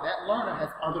child, that learner has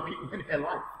other people in their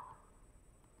life.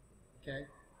 Okay?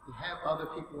 They have other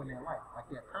people in their life, like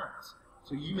their parents.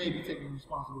 So you may be taking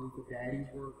responsibility for daddy's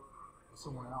work or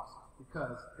someone else.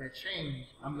 Because that change,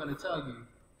 I'm going to tell you,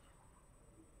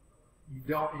 you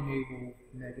don't enable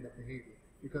negative behavior.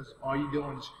 Because all you're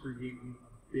doing is creating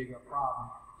a bigger problem.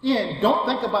 And don't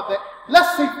think about that.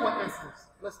 Let's say for instance,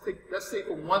 let's say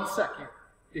for 1 second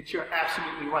that you're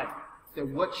absolutely right. That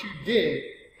what you did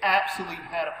absolutely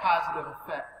had a positive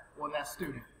effect on that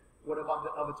student. What about the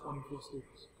other 24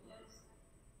 students?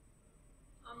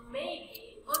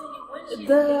 Maybe only when she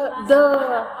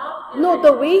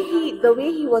the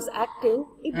way he was acting,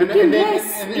 it became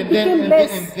less. It became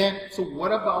less. And then, so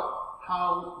what about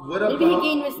how? What about? Maybe he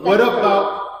gained respect. What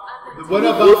about? He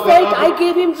felt I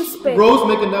gave him respect. Rose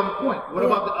make another point. What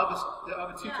about the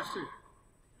other teachers too?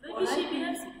 Maybe she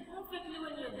behaves perfectly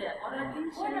when you're there. Or attention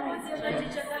is your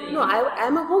teacher coming. No,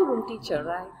 I'm a homeroom teacher,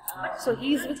 right? So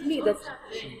he's with me. That's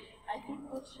I think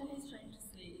what Shani is trying to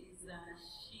say is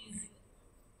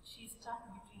she's stuck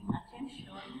between attention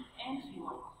and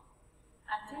reward.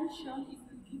 Attention, if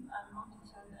you give a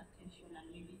non-child attention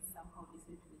and maybe somehow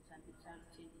listen to the child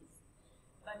changes.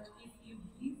 But if you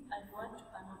give a reward to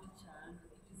a naughty child,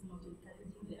 it is not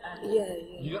encouraging the other. yeah.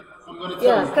 You know, I'm going to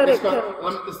tell you. Correct,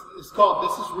 It's called,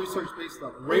 this is research-based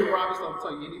stuff. Ray Roberts will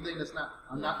tell you anything that's not,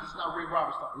 this is not Ray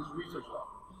Roberts stuff. This is research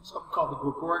stuff. It's something called the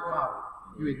Gregoric model.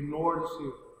 You ignore the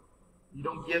student. You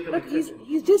don't give them But attention.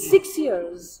 he's just 6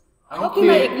 years. I How don't can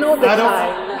I care. ignore the I don't-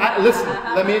 child? listen,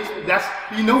 let me, that's,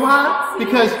 you know why?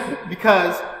 Because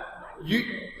you,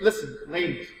 listen,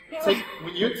 ladies,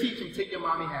 when you're teaching, take your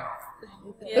mommy hat off.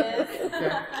 Yes. Okay?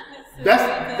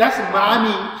 That's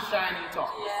mommy shining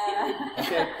talk. Yeah.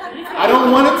 Okay? I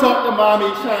don't want to talk to mommy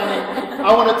shining.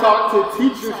 I want to talk to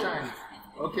teacher shining.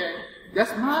 Okay?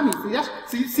 That's mommy.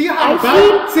 See how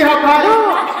bad? See how bad?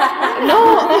 No,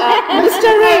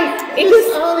 Mr. Ray, it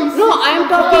is, no, I'm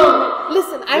talking,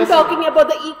 listen, I'm talking about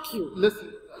the EQ.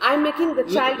 Listen. I'm making the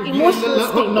child emotional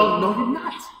stable. No, you're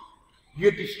not.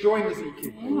 You're destroying this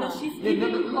EQ. No, she's No,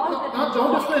 giving all the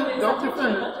don't defend. Don't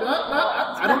defend.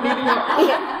 I don't need to.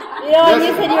 You know, when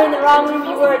you said you're in the wrong room,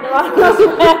 you were in the wrong room.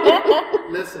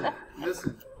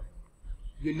 Listen.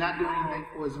 You're not doing anything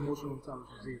for his emotional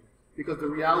intelligence either. Because the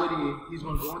reality is, he's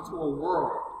going to go into a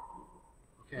world.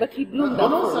 Okay? But he blew Hold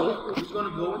on that a for second. He's going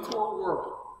to go into a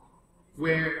world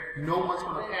where no one's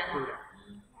going to pamper him.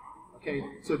 Okay?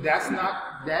 So that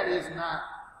is not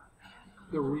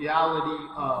the reality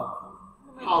of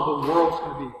how the world's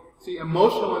going to be. See,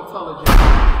 emotional intelligence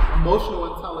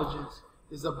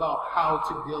is about how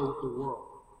to deal with the world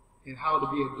and how to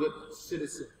be a good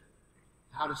citizen,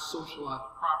 how to socialize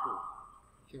properly.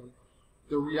 Okay?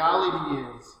 The reality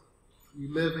is, you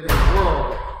live in a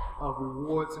world of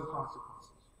rewards and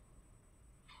consequences.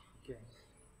 Okay?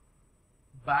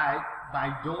 By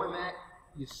doing that,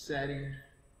 you're setting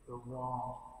the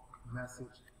wrong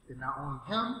message to not only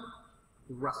him,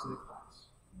 the rest of the class.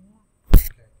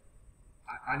 Okay?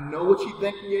 I know what you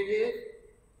think in your head,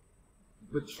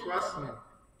 but trust me,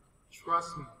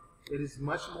 it is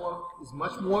much more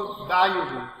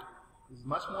valuable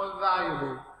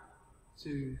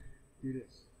to do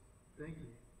this. Thank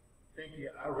you.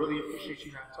 I really appreciate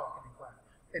you not talking in class.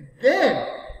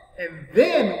 And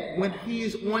then when he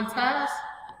is on task,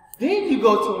 then you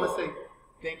go to him and say,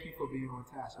 "Thank you for being on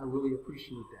task. I really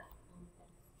appreciate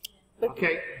that."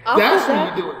 Okay? That's when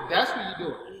you do it. That's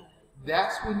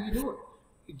when you do it.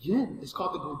 Again, it's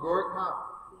called the Gregoric model.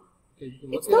 Okay, you can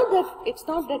look It's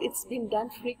not that it's been done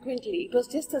frequently. It was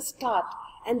just a start.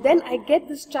 And then I get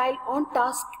this child on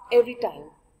task every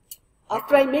time.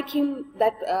 After I make him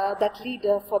that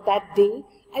leader for that day,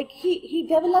 he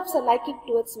develops a liking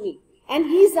towards me, and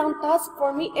he's on task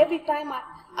for me every time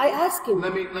I ask him.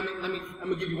 Let me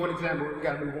give you one example. We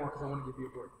gotta move on because I want to give you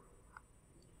a break.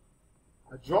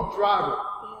 A drunk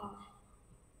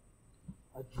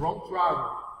driver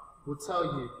will tell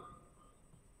you,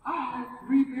 "I have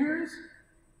 3 beers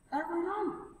every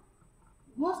night.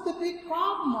 What's the big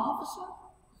problem, officer?"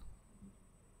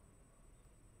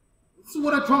 This is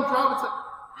what a drunk driver says.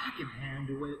 "I can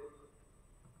handle it.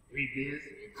 3 beers.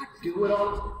 I do it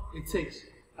all the time." It takes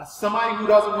somebody who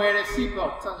doesn't wear their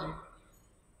seatbelt tells you,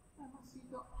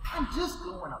 "I'm just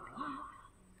going a block."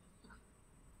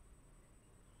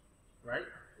 Right?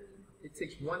 It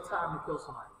takes one time to kill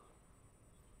somebody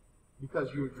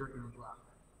because you were drinking and driving.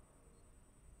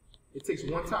 It takes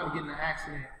one time to get in an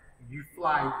accident and you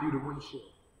fly through the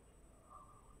windshield.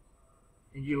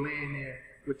 And you're laying there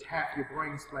with half your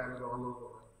brain splattered all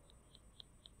over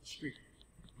the street.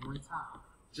 One time.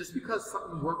 Just because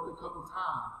something worked a couple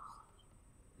times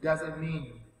doesn't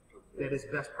mean that it's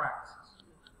best practices.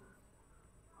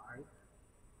 Alright?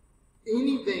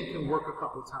 Anything can work a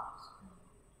couple times.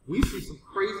 We see some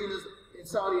craziness in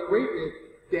Saudi Arabia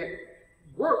that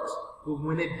works, but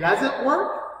when it doesn't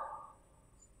work,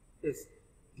 it's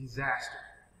disaster.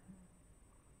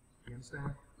 You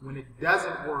understand? When it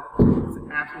doesn't work, it's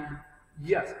an absolute,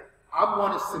 yes, I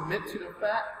want to submit to the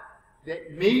fact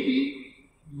that maybe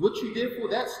what you did for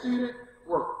that student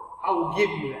worked. I will give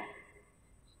you that.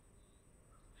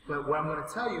 But what I'm going to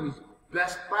tell you is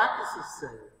best practices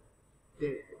say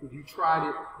that if you tried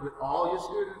it with all your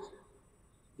students,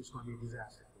 it's going to be a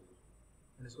disaster for you.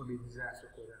 And it's going to be a disaster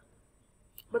for them.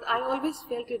 But I always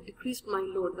felt it decreased my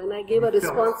load when I gave a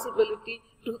responsibility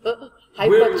to a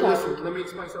hyper child. Listen, let me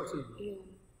explain something to you. Yeah.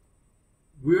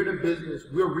 We're in a business,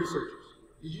 we're researchers.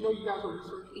 Did you know you guys are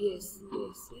researchers? Yes.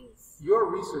 You're a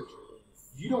researcher.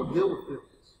 You don't deal with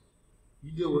feelings.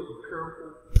 You deal with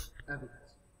empirical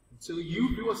evidence. Until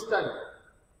you do a study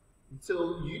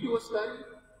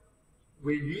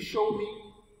where you show me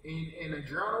in a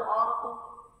journal article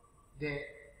that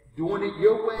doing it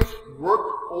your way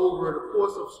worked over the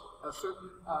course of a certain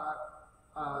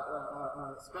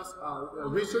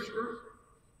research group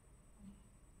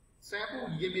sample,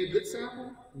 you give me a good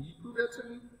sample, and you prove that to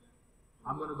me,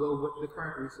 I'm going to go with the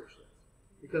current research says.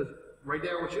 Because right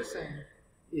there, what you're saying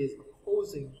is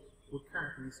opposing what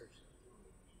current research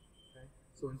says. Okay?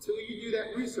 So until you do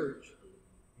that research,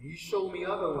 and you show me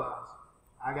otherwise,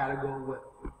 I got to go with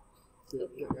the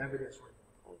evidence right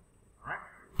now.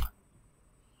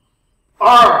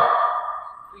 All right?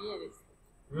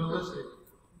 Realistic.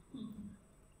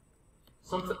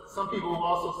 Some people will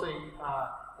also say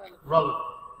relevant.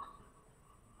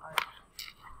 All right.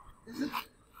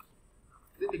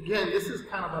 Again, this is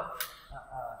kind of a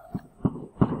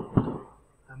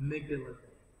amygdala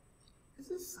thing. Is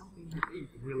this something that they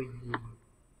really need?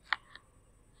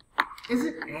 Is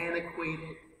it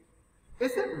antiquated?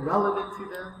 Is it relevant to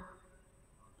them?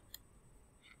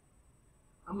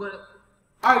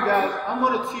 Alright guys, I'm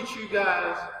going to teach you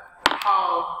guys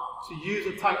how to use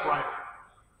a typewriter.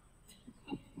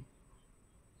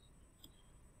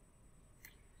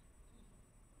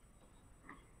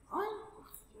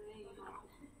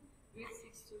 Grade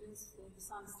 6 students, the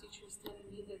science teachers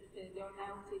telling me that they are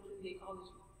now taking the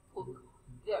ecology book.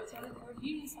 They are telling her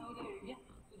here in Saudi Arabia,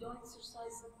 we don't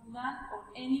exercise none or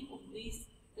any of these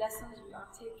lessons we are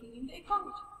taking in the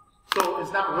ecology. So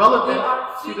it's not relevant They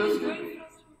are to those feeling very students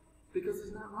frustrated. because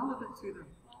it's not relevant to them.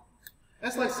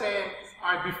 That's like saying,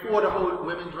 all right, before the whole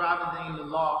women driving thing in the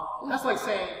law, that's like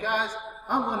saying, guys,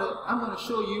 I'm gonna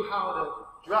show you how to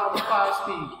drive a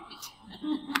 5-speed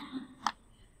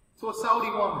to a Saudi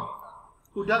woman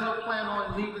who doesn't plan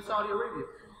on leaving Saudi Arabia.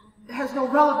 It has no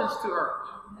relevance to her.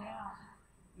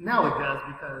 Now it does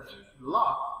because of the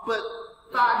law. But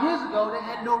 5 years ago, they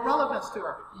had no relevance to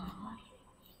her.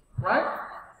 Right?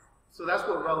 So that's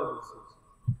what relevance is.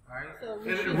 Alright?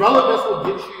 And relevance will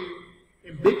get you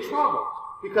in big trouble.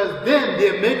 Because then the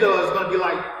amygdala is going to be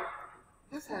like,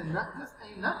 this ain't nothing in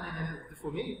it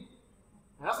for me.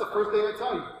 And that's the first thing I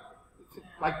tell you.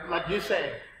 Like you're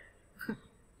saying.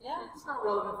 Yeah, it's not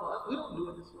relevant for us. We don't do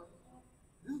it this way.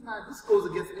 This goes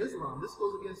against Islam. This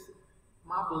goes against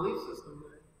my belief system.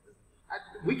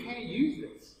 We can't use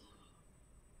this.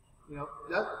 You know,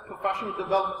 that's professional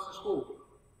development in school.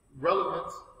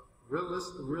 Relevance,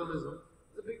 realism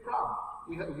is a big problem.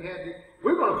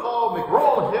 We're going to call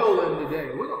McGraw-Hill in today.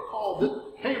 We're going to call this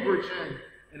Cambridge in.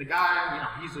 And the guy, you know,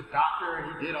 he's a doctor and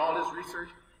he did all this research.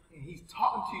 And he's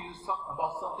talking to you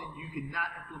about something you cannot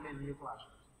implement in your classroom.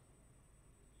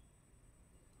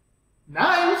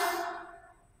 Nice,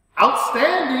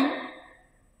 outstanding,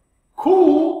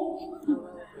 cool,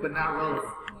 but not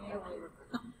relevant.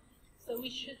 So we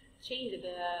should change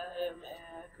the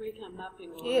curriculum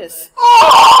mapping. Yes.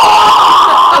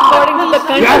 According to the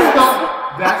countries.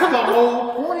 That's the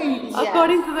whole point. Yes.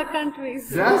 According to the countries.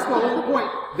 That's the whole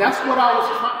point. That's what I was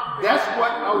trying. That's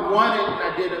what I wanted, and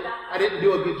I didn't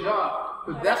do a good job.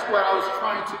 But that's what I was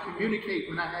trying to communicate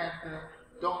when I had the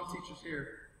dome teachers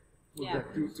here.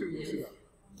 Two weeks ago.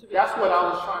 That's what I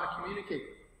was trying to communicate.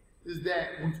 Is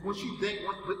that once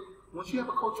you have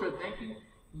a culture of thinking,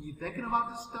 and you're thinking about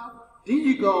this stuff, then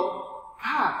you go,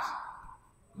 guys,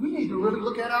 we need to really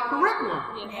look at our curriculum.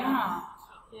 Yes. Yeah.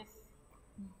 Yes.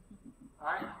 All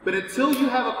right? But until you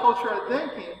have a culture of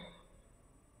thinking,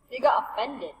 They got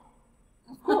offended.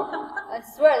 of course. I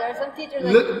swear, there are some teachers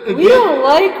like, We don't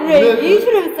like Ray. You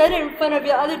should have said it in front of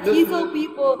your other TESOL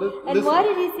people. And why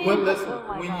did he say it? Oh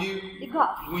my God. They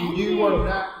got when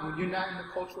you're not in the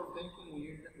culture of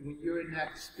thinking, when you're in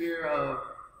that sphere of,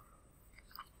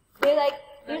 They're like,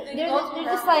 they're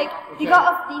just like, they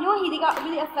got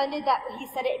really offended that he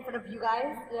said it in front of you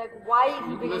guys. They're like, why is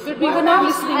he bringing it We're not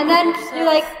listening. And then they're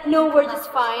like, no, we're just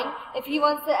fine. If he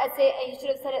wants to say, you should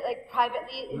have said it like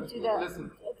privately into the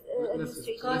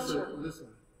administration. listen.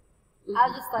 I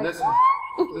was just like,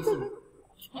 Listen.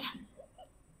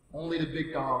 Only the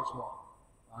big dogs walk.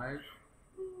 Alright?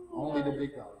 Only the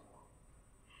big dogs walk.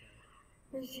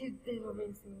 They were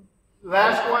amazing.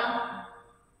 Last one.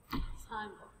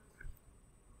 Time.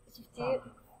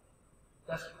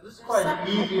 This is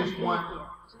probably the easiest one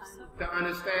to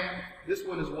understand. This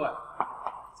one is what?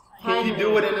 Can you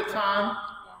do it in a time?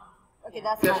 Okay,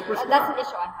 that's That's an prescribed.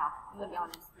 issue I have, to be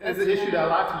honest. It's an issue that a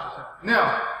lot of teachers have.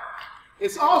 Now,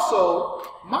 it's also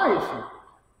my issue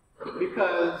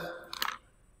because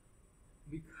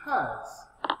I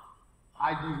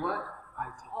do what? I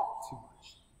talk too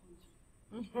much.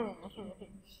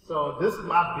 So this is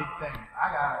my big thing. I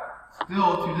gotta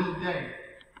still to this day,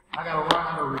 I got to learn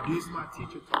how to reduce my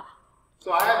teacher talk.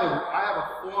 So I have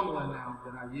a formula now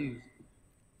that I use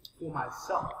for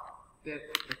myself that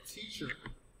a teacher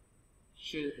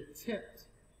should attempt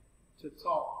to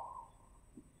talk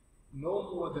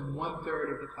no more than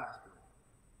 1/3 of the class period.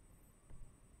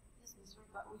 Yes, Mr.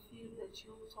 But we feel that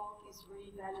your talk is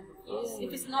very valuable. Yes.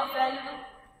 If it's not valuable,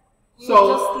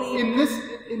 so just leave.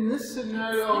 in this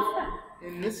scenario,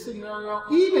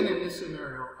 even in this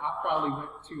scenario, I probably went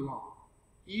too long.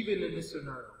 Even in this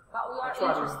scenario, But we are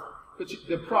interested. But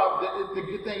the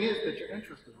good thing is that you're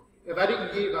interested. If I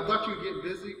thought you'd get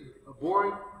busy or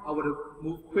boring, I would have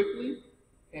moved quickly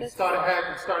and started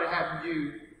having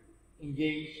you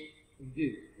engage and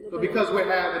do. But because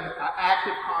we're having an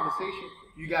active conversation,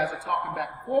 you guys are talking back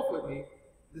and forth with me.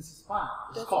 This is fine.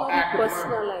 This is called active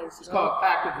learning. It's called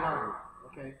active learning.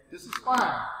 Okay, this is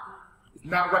fine. It's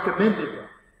not recommended though.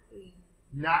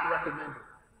 Not recommended.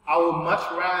 I would much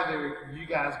rather you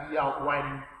guys be out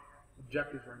writing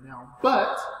objectives right now,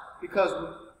 but because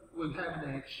we're having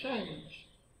an exchange,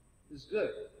 it's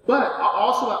good. But I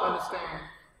also understand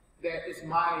that it's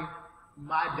my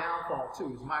downfall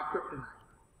too. It's my kryptonite.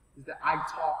 Is that I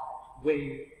talk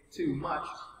way too much.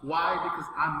 Why? Because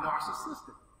I'm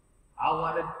narcissistic. I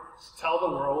want to tell the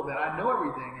world that I know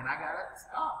everything, and I gotta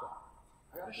stop that.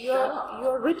 I gotta shut up.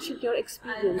 You're rich in your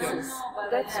experiences.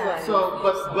 That's why. So,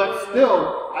 but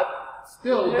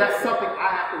still, that's something I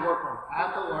have to work on. I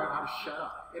have to learn how to shut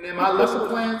up. And in my lesson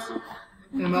plans,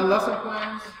 I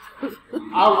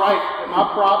write in my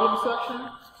problem section,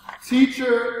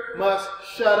 teacher must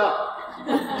shut up.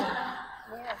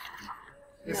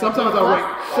 And sometimes I write,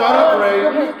 shut up,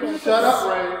 Ray, shut up,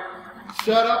 Ray,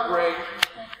 shut up, Ray.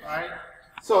 Right?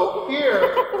 So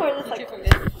here,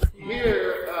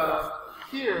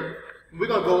 we're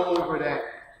gonna go over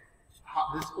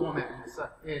this format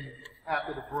in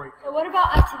after the break. So what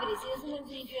about activities? Sometimes when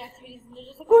you do activities and they're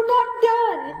just like, we're not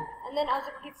done! And then I was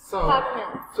like, okay, 5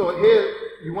 minutes. So here,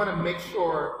 you want to make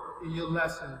sure in your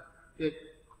lesson that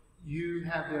you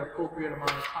have the appropriate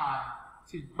amount of time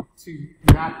to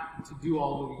do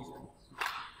all of these things.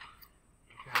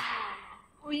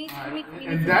 Okay?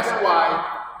 And that's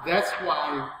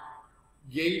why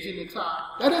gauging the time,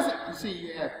 that doesn't, you see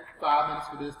you have 5 minutes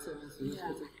for this, 10 minutes for this,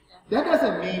 15. That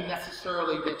doesn't mean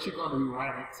necessarily that you're going to be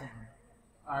right at 10.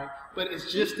 All right? But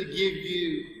it's just to give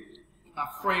you a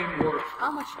framework.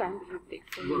 How much time did it take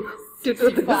for you to do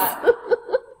this?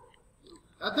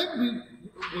 I think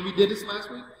when we did this last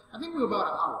week, I think we were about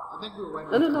an hour. I think we were right.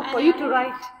 No, for you to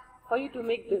write, for you to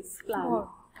make this plan.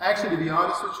 Actually, to be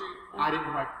honest with you, I didn't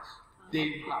write this.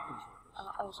 Dave Hopkins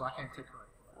wrote this, so I can't take credit.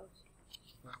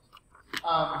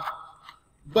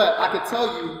 But I could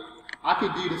tell you, I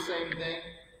could do the same thing,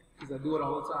 because I do it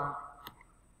all the time.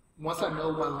 Once I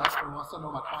know my lesson, once I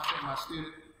know my content, my student,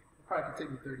 it probably can take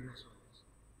me 30 minutes.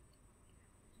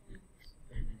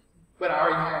 But I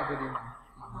already have it in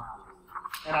my mind.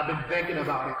 And I've been thinking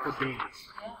about it for days.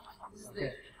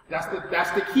 Okay. That's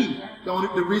the key.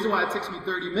 The reason why it takes me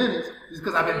 30 minutes is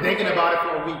because I've been thinking about it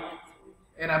for a week.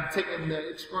 And I'm taking the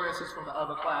experiences from the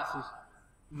other classes.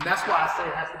 And that's why I say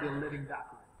it has to be a living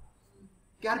document.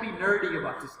 You got to be nerdy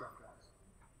about this stuff, guys.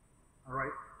 All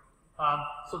right?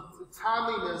 So the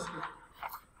timeliness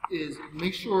is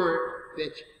make sure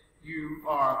that you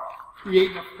are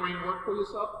creating a framework for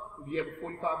yourself. If you have a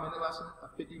 45-minute lesson, a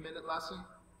 50-minute lesson,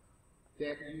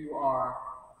 that you are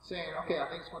saying, okay, I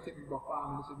think it's going to take me about 5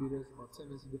 minutes to do this, about 10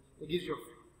 minutes to do this. It gives you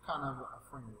kind of a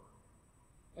framework.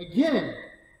 Again,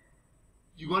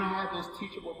 you're going to have those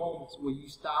teachable moments where you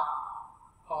stop,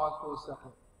 pause for a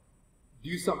second,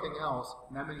 do something else,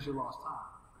 and that means you lost time.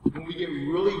 When we get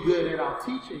really good at our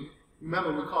teaching,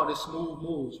 remember we call this smooth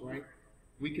moves, right?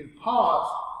 We can pause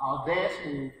our dance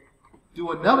move, do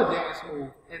another dance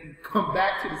move, and come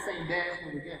back to the same dance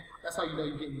move again. That's how you know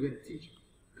you're getting good at teaching.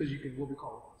 Because you can, what we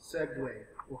call, segue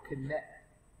or connect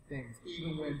things.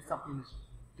 Even when something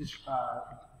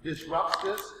disrupts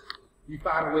this, you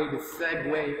find a way to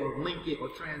segue or link it or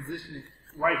transition it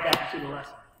right back into the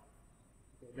lesson.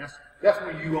 Okay, that's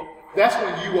when you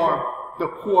are the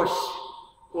Porsche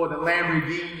or the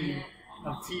Lamborghini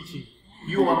of teaching.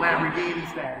 You are Lamborghini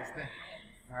status then.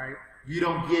 All right? You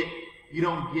don't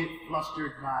get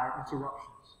flustered by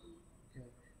interruptions. Okay?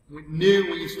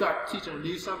 When you start teaching a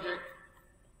new subject,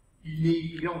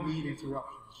 you don't need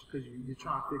interruptions because you're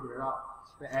trying to figure it out.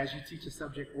 But as you teach a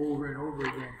subject over and over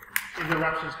again,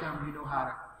 interruptions come, you know how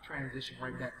to transition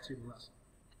right back to the lesson.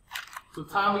 So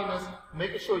timeliness,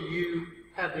 making sure you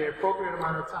have the appropriate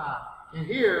amount of time. And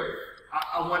here,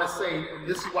 I want to say, and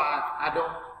this is why I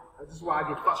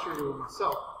get frustrated with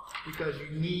myself, because you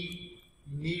need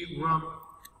room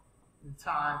in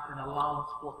time and allowance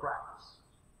for practice.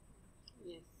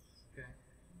 Yes. Okay.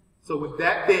 So with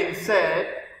that being said,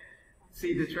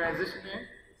 see the transition there?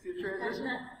 See the transition?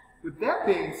 With that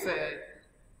being said,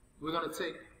 we're going to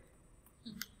take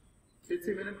a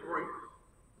 15-minute break.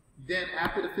 Then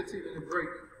after the 15-minute break,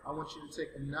 I want you to take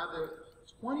another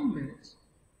 20 minutes,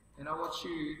 and I want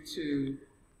you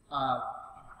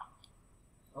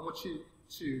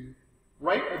to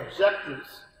write objectives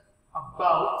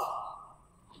about,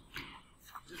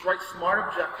 just write smart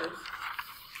objectives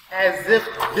as if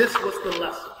this was the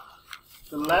lesson.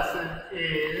 The lesson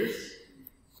is,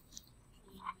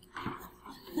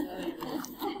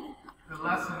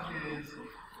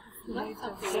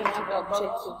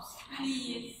 Objectives.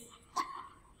 Please.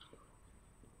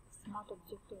 Smart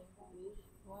objective.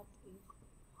 What is?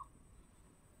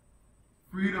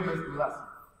 freedom is the lesson.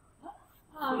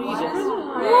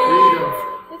 Freedom.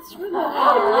 It's really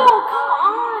Oh,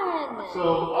 come on! So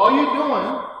all you're doing,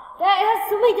 That has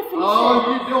so many definitions. all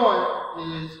you're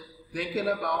doing is thinking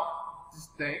about, just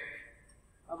think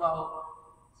about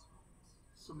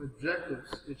some objectives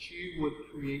that you would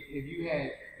create if you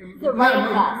had. The writing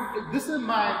class. This in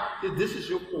mind, that this is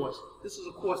your course. This is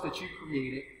a course that you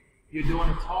created. You're doing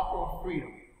a talk on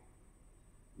freedom.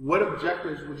 What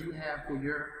objectives would you have for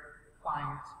your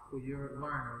clients, for your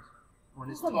learners on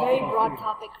this It's a talk very about broad freedom?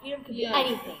 topic. Freedom could be Yes.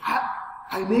 anything.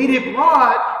 I made it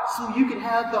broad so you can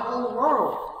have the whole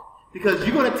world. Because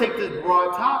you're going to take this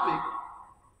broad topic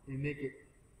and make it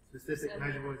specific,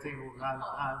 measurable, attainable.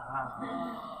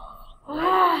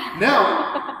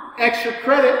 Now, extra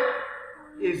credit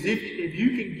is if you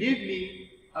can give me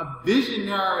a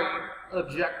visionary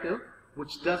objective,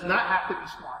 which does not have to be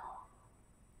smart,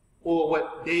 or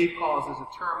what Dave calls as a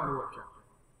terminal objective.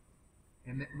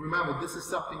 And remember, this is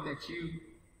something that you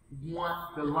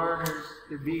want the learners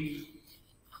to be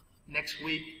next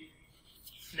week,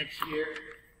 next year,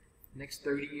 next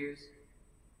 30 years.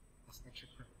 That's extra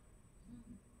credit.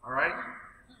 All right?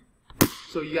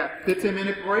 So you got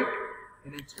 15-minute break,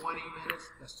 and then 20 minutes.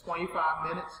 That's 25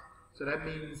 minutes. So that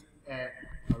means at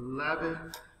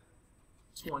 11:20,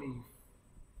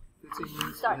 15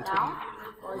 minutes. Start now?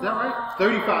 Is that right?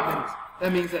 35 minutes.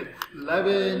 That means at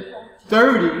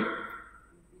 11:30,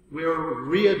 we'll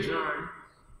re-adjourn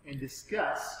and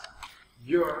discuss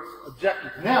your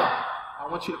objectives. Now, I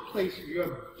want you to place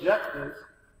your objectives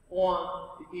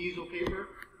on the easel paper.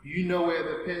 You know where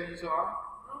the pens are.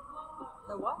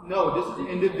 The what? No, this is an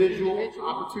individual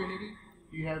opportunity.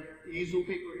 You have easel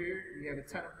paper here. You have a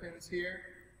ton of pens here.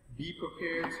 Be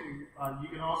prepared to, you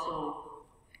can also,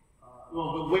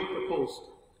 we'll wait for post.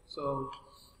 So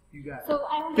you got So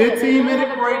I don't get it.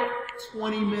 15-minute break,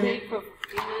 20-minute, Break for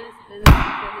 15 minutes, then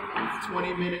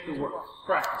 20 minutes. 20-minute to work.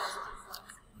 Practice.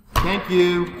 Thank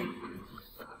you.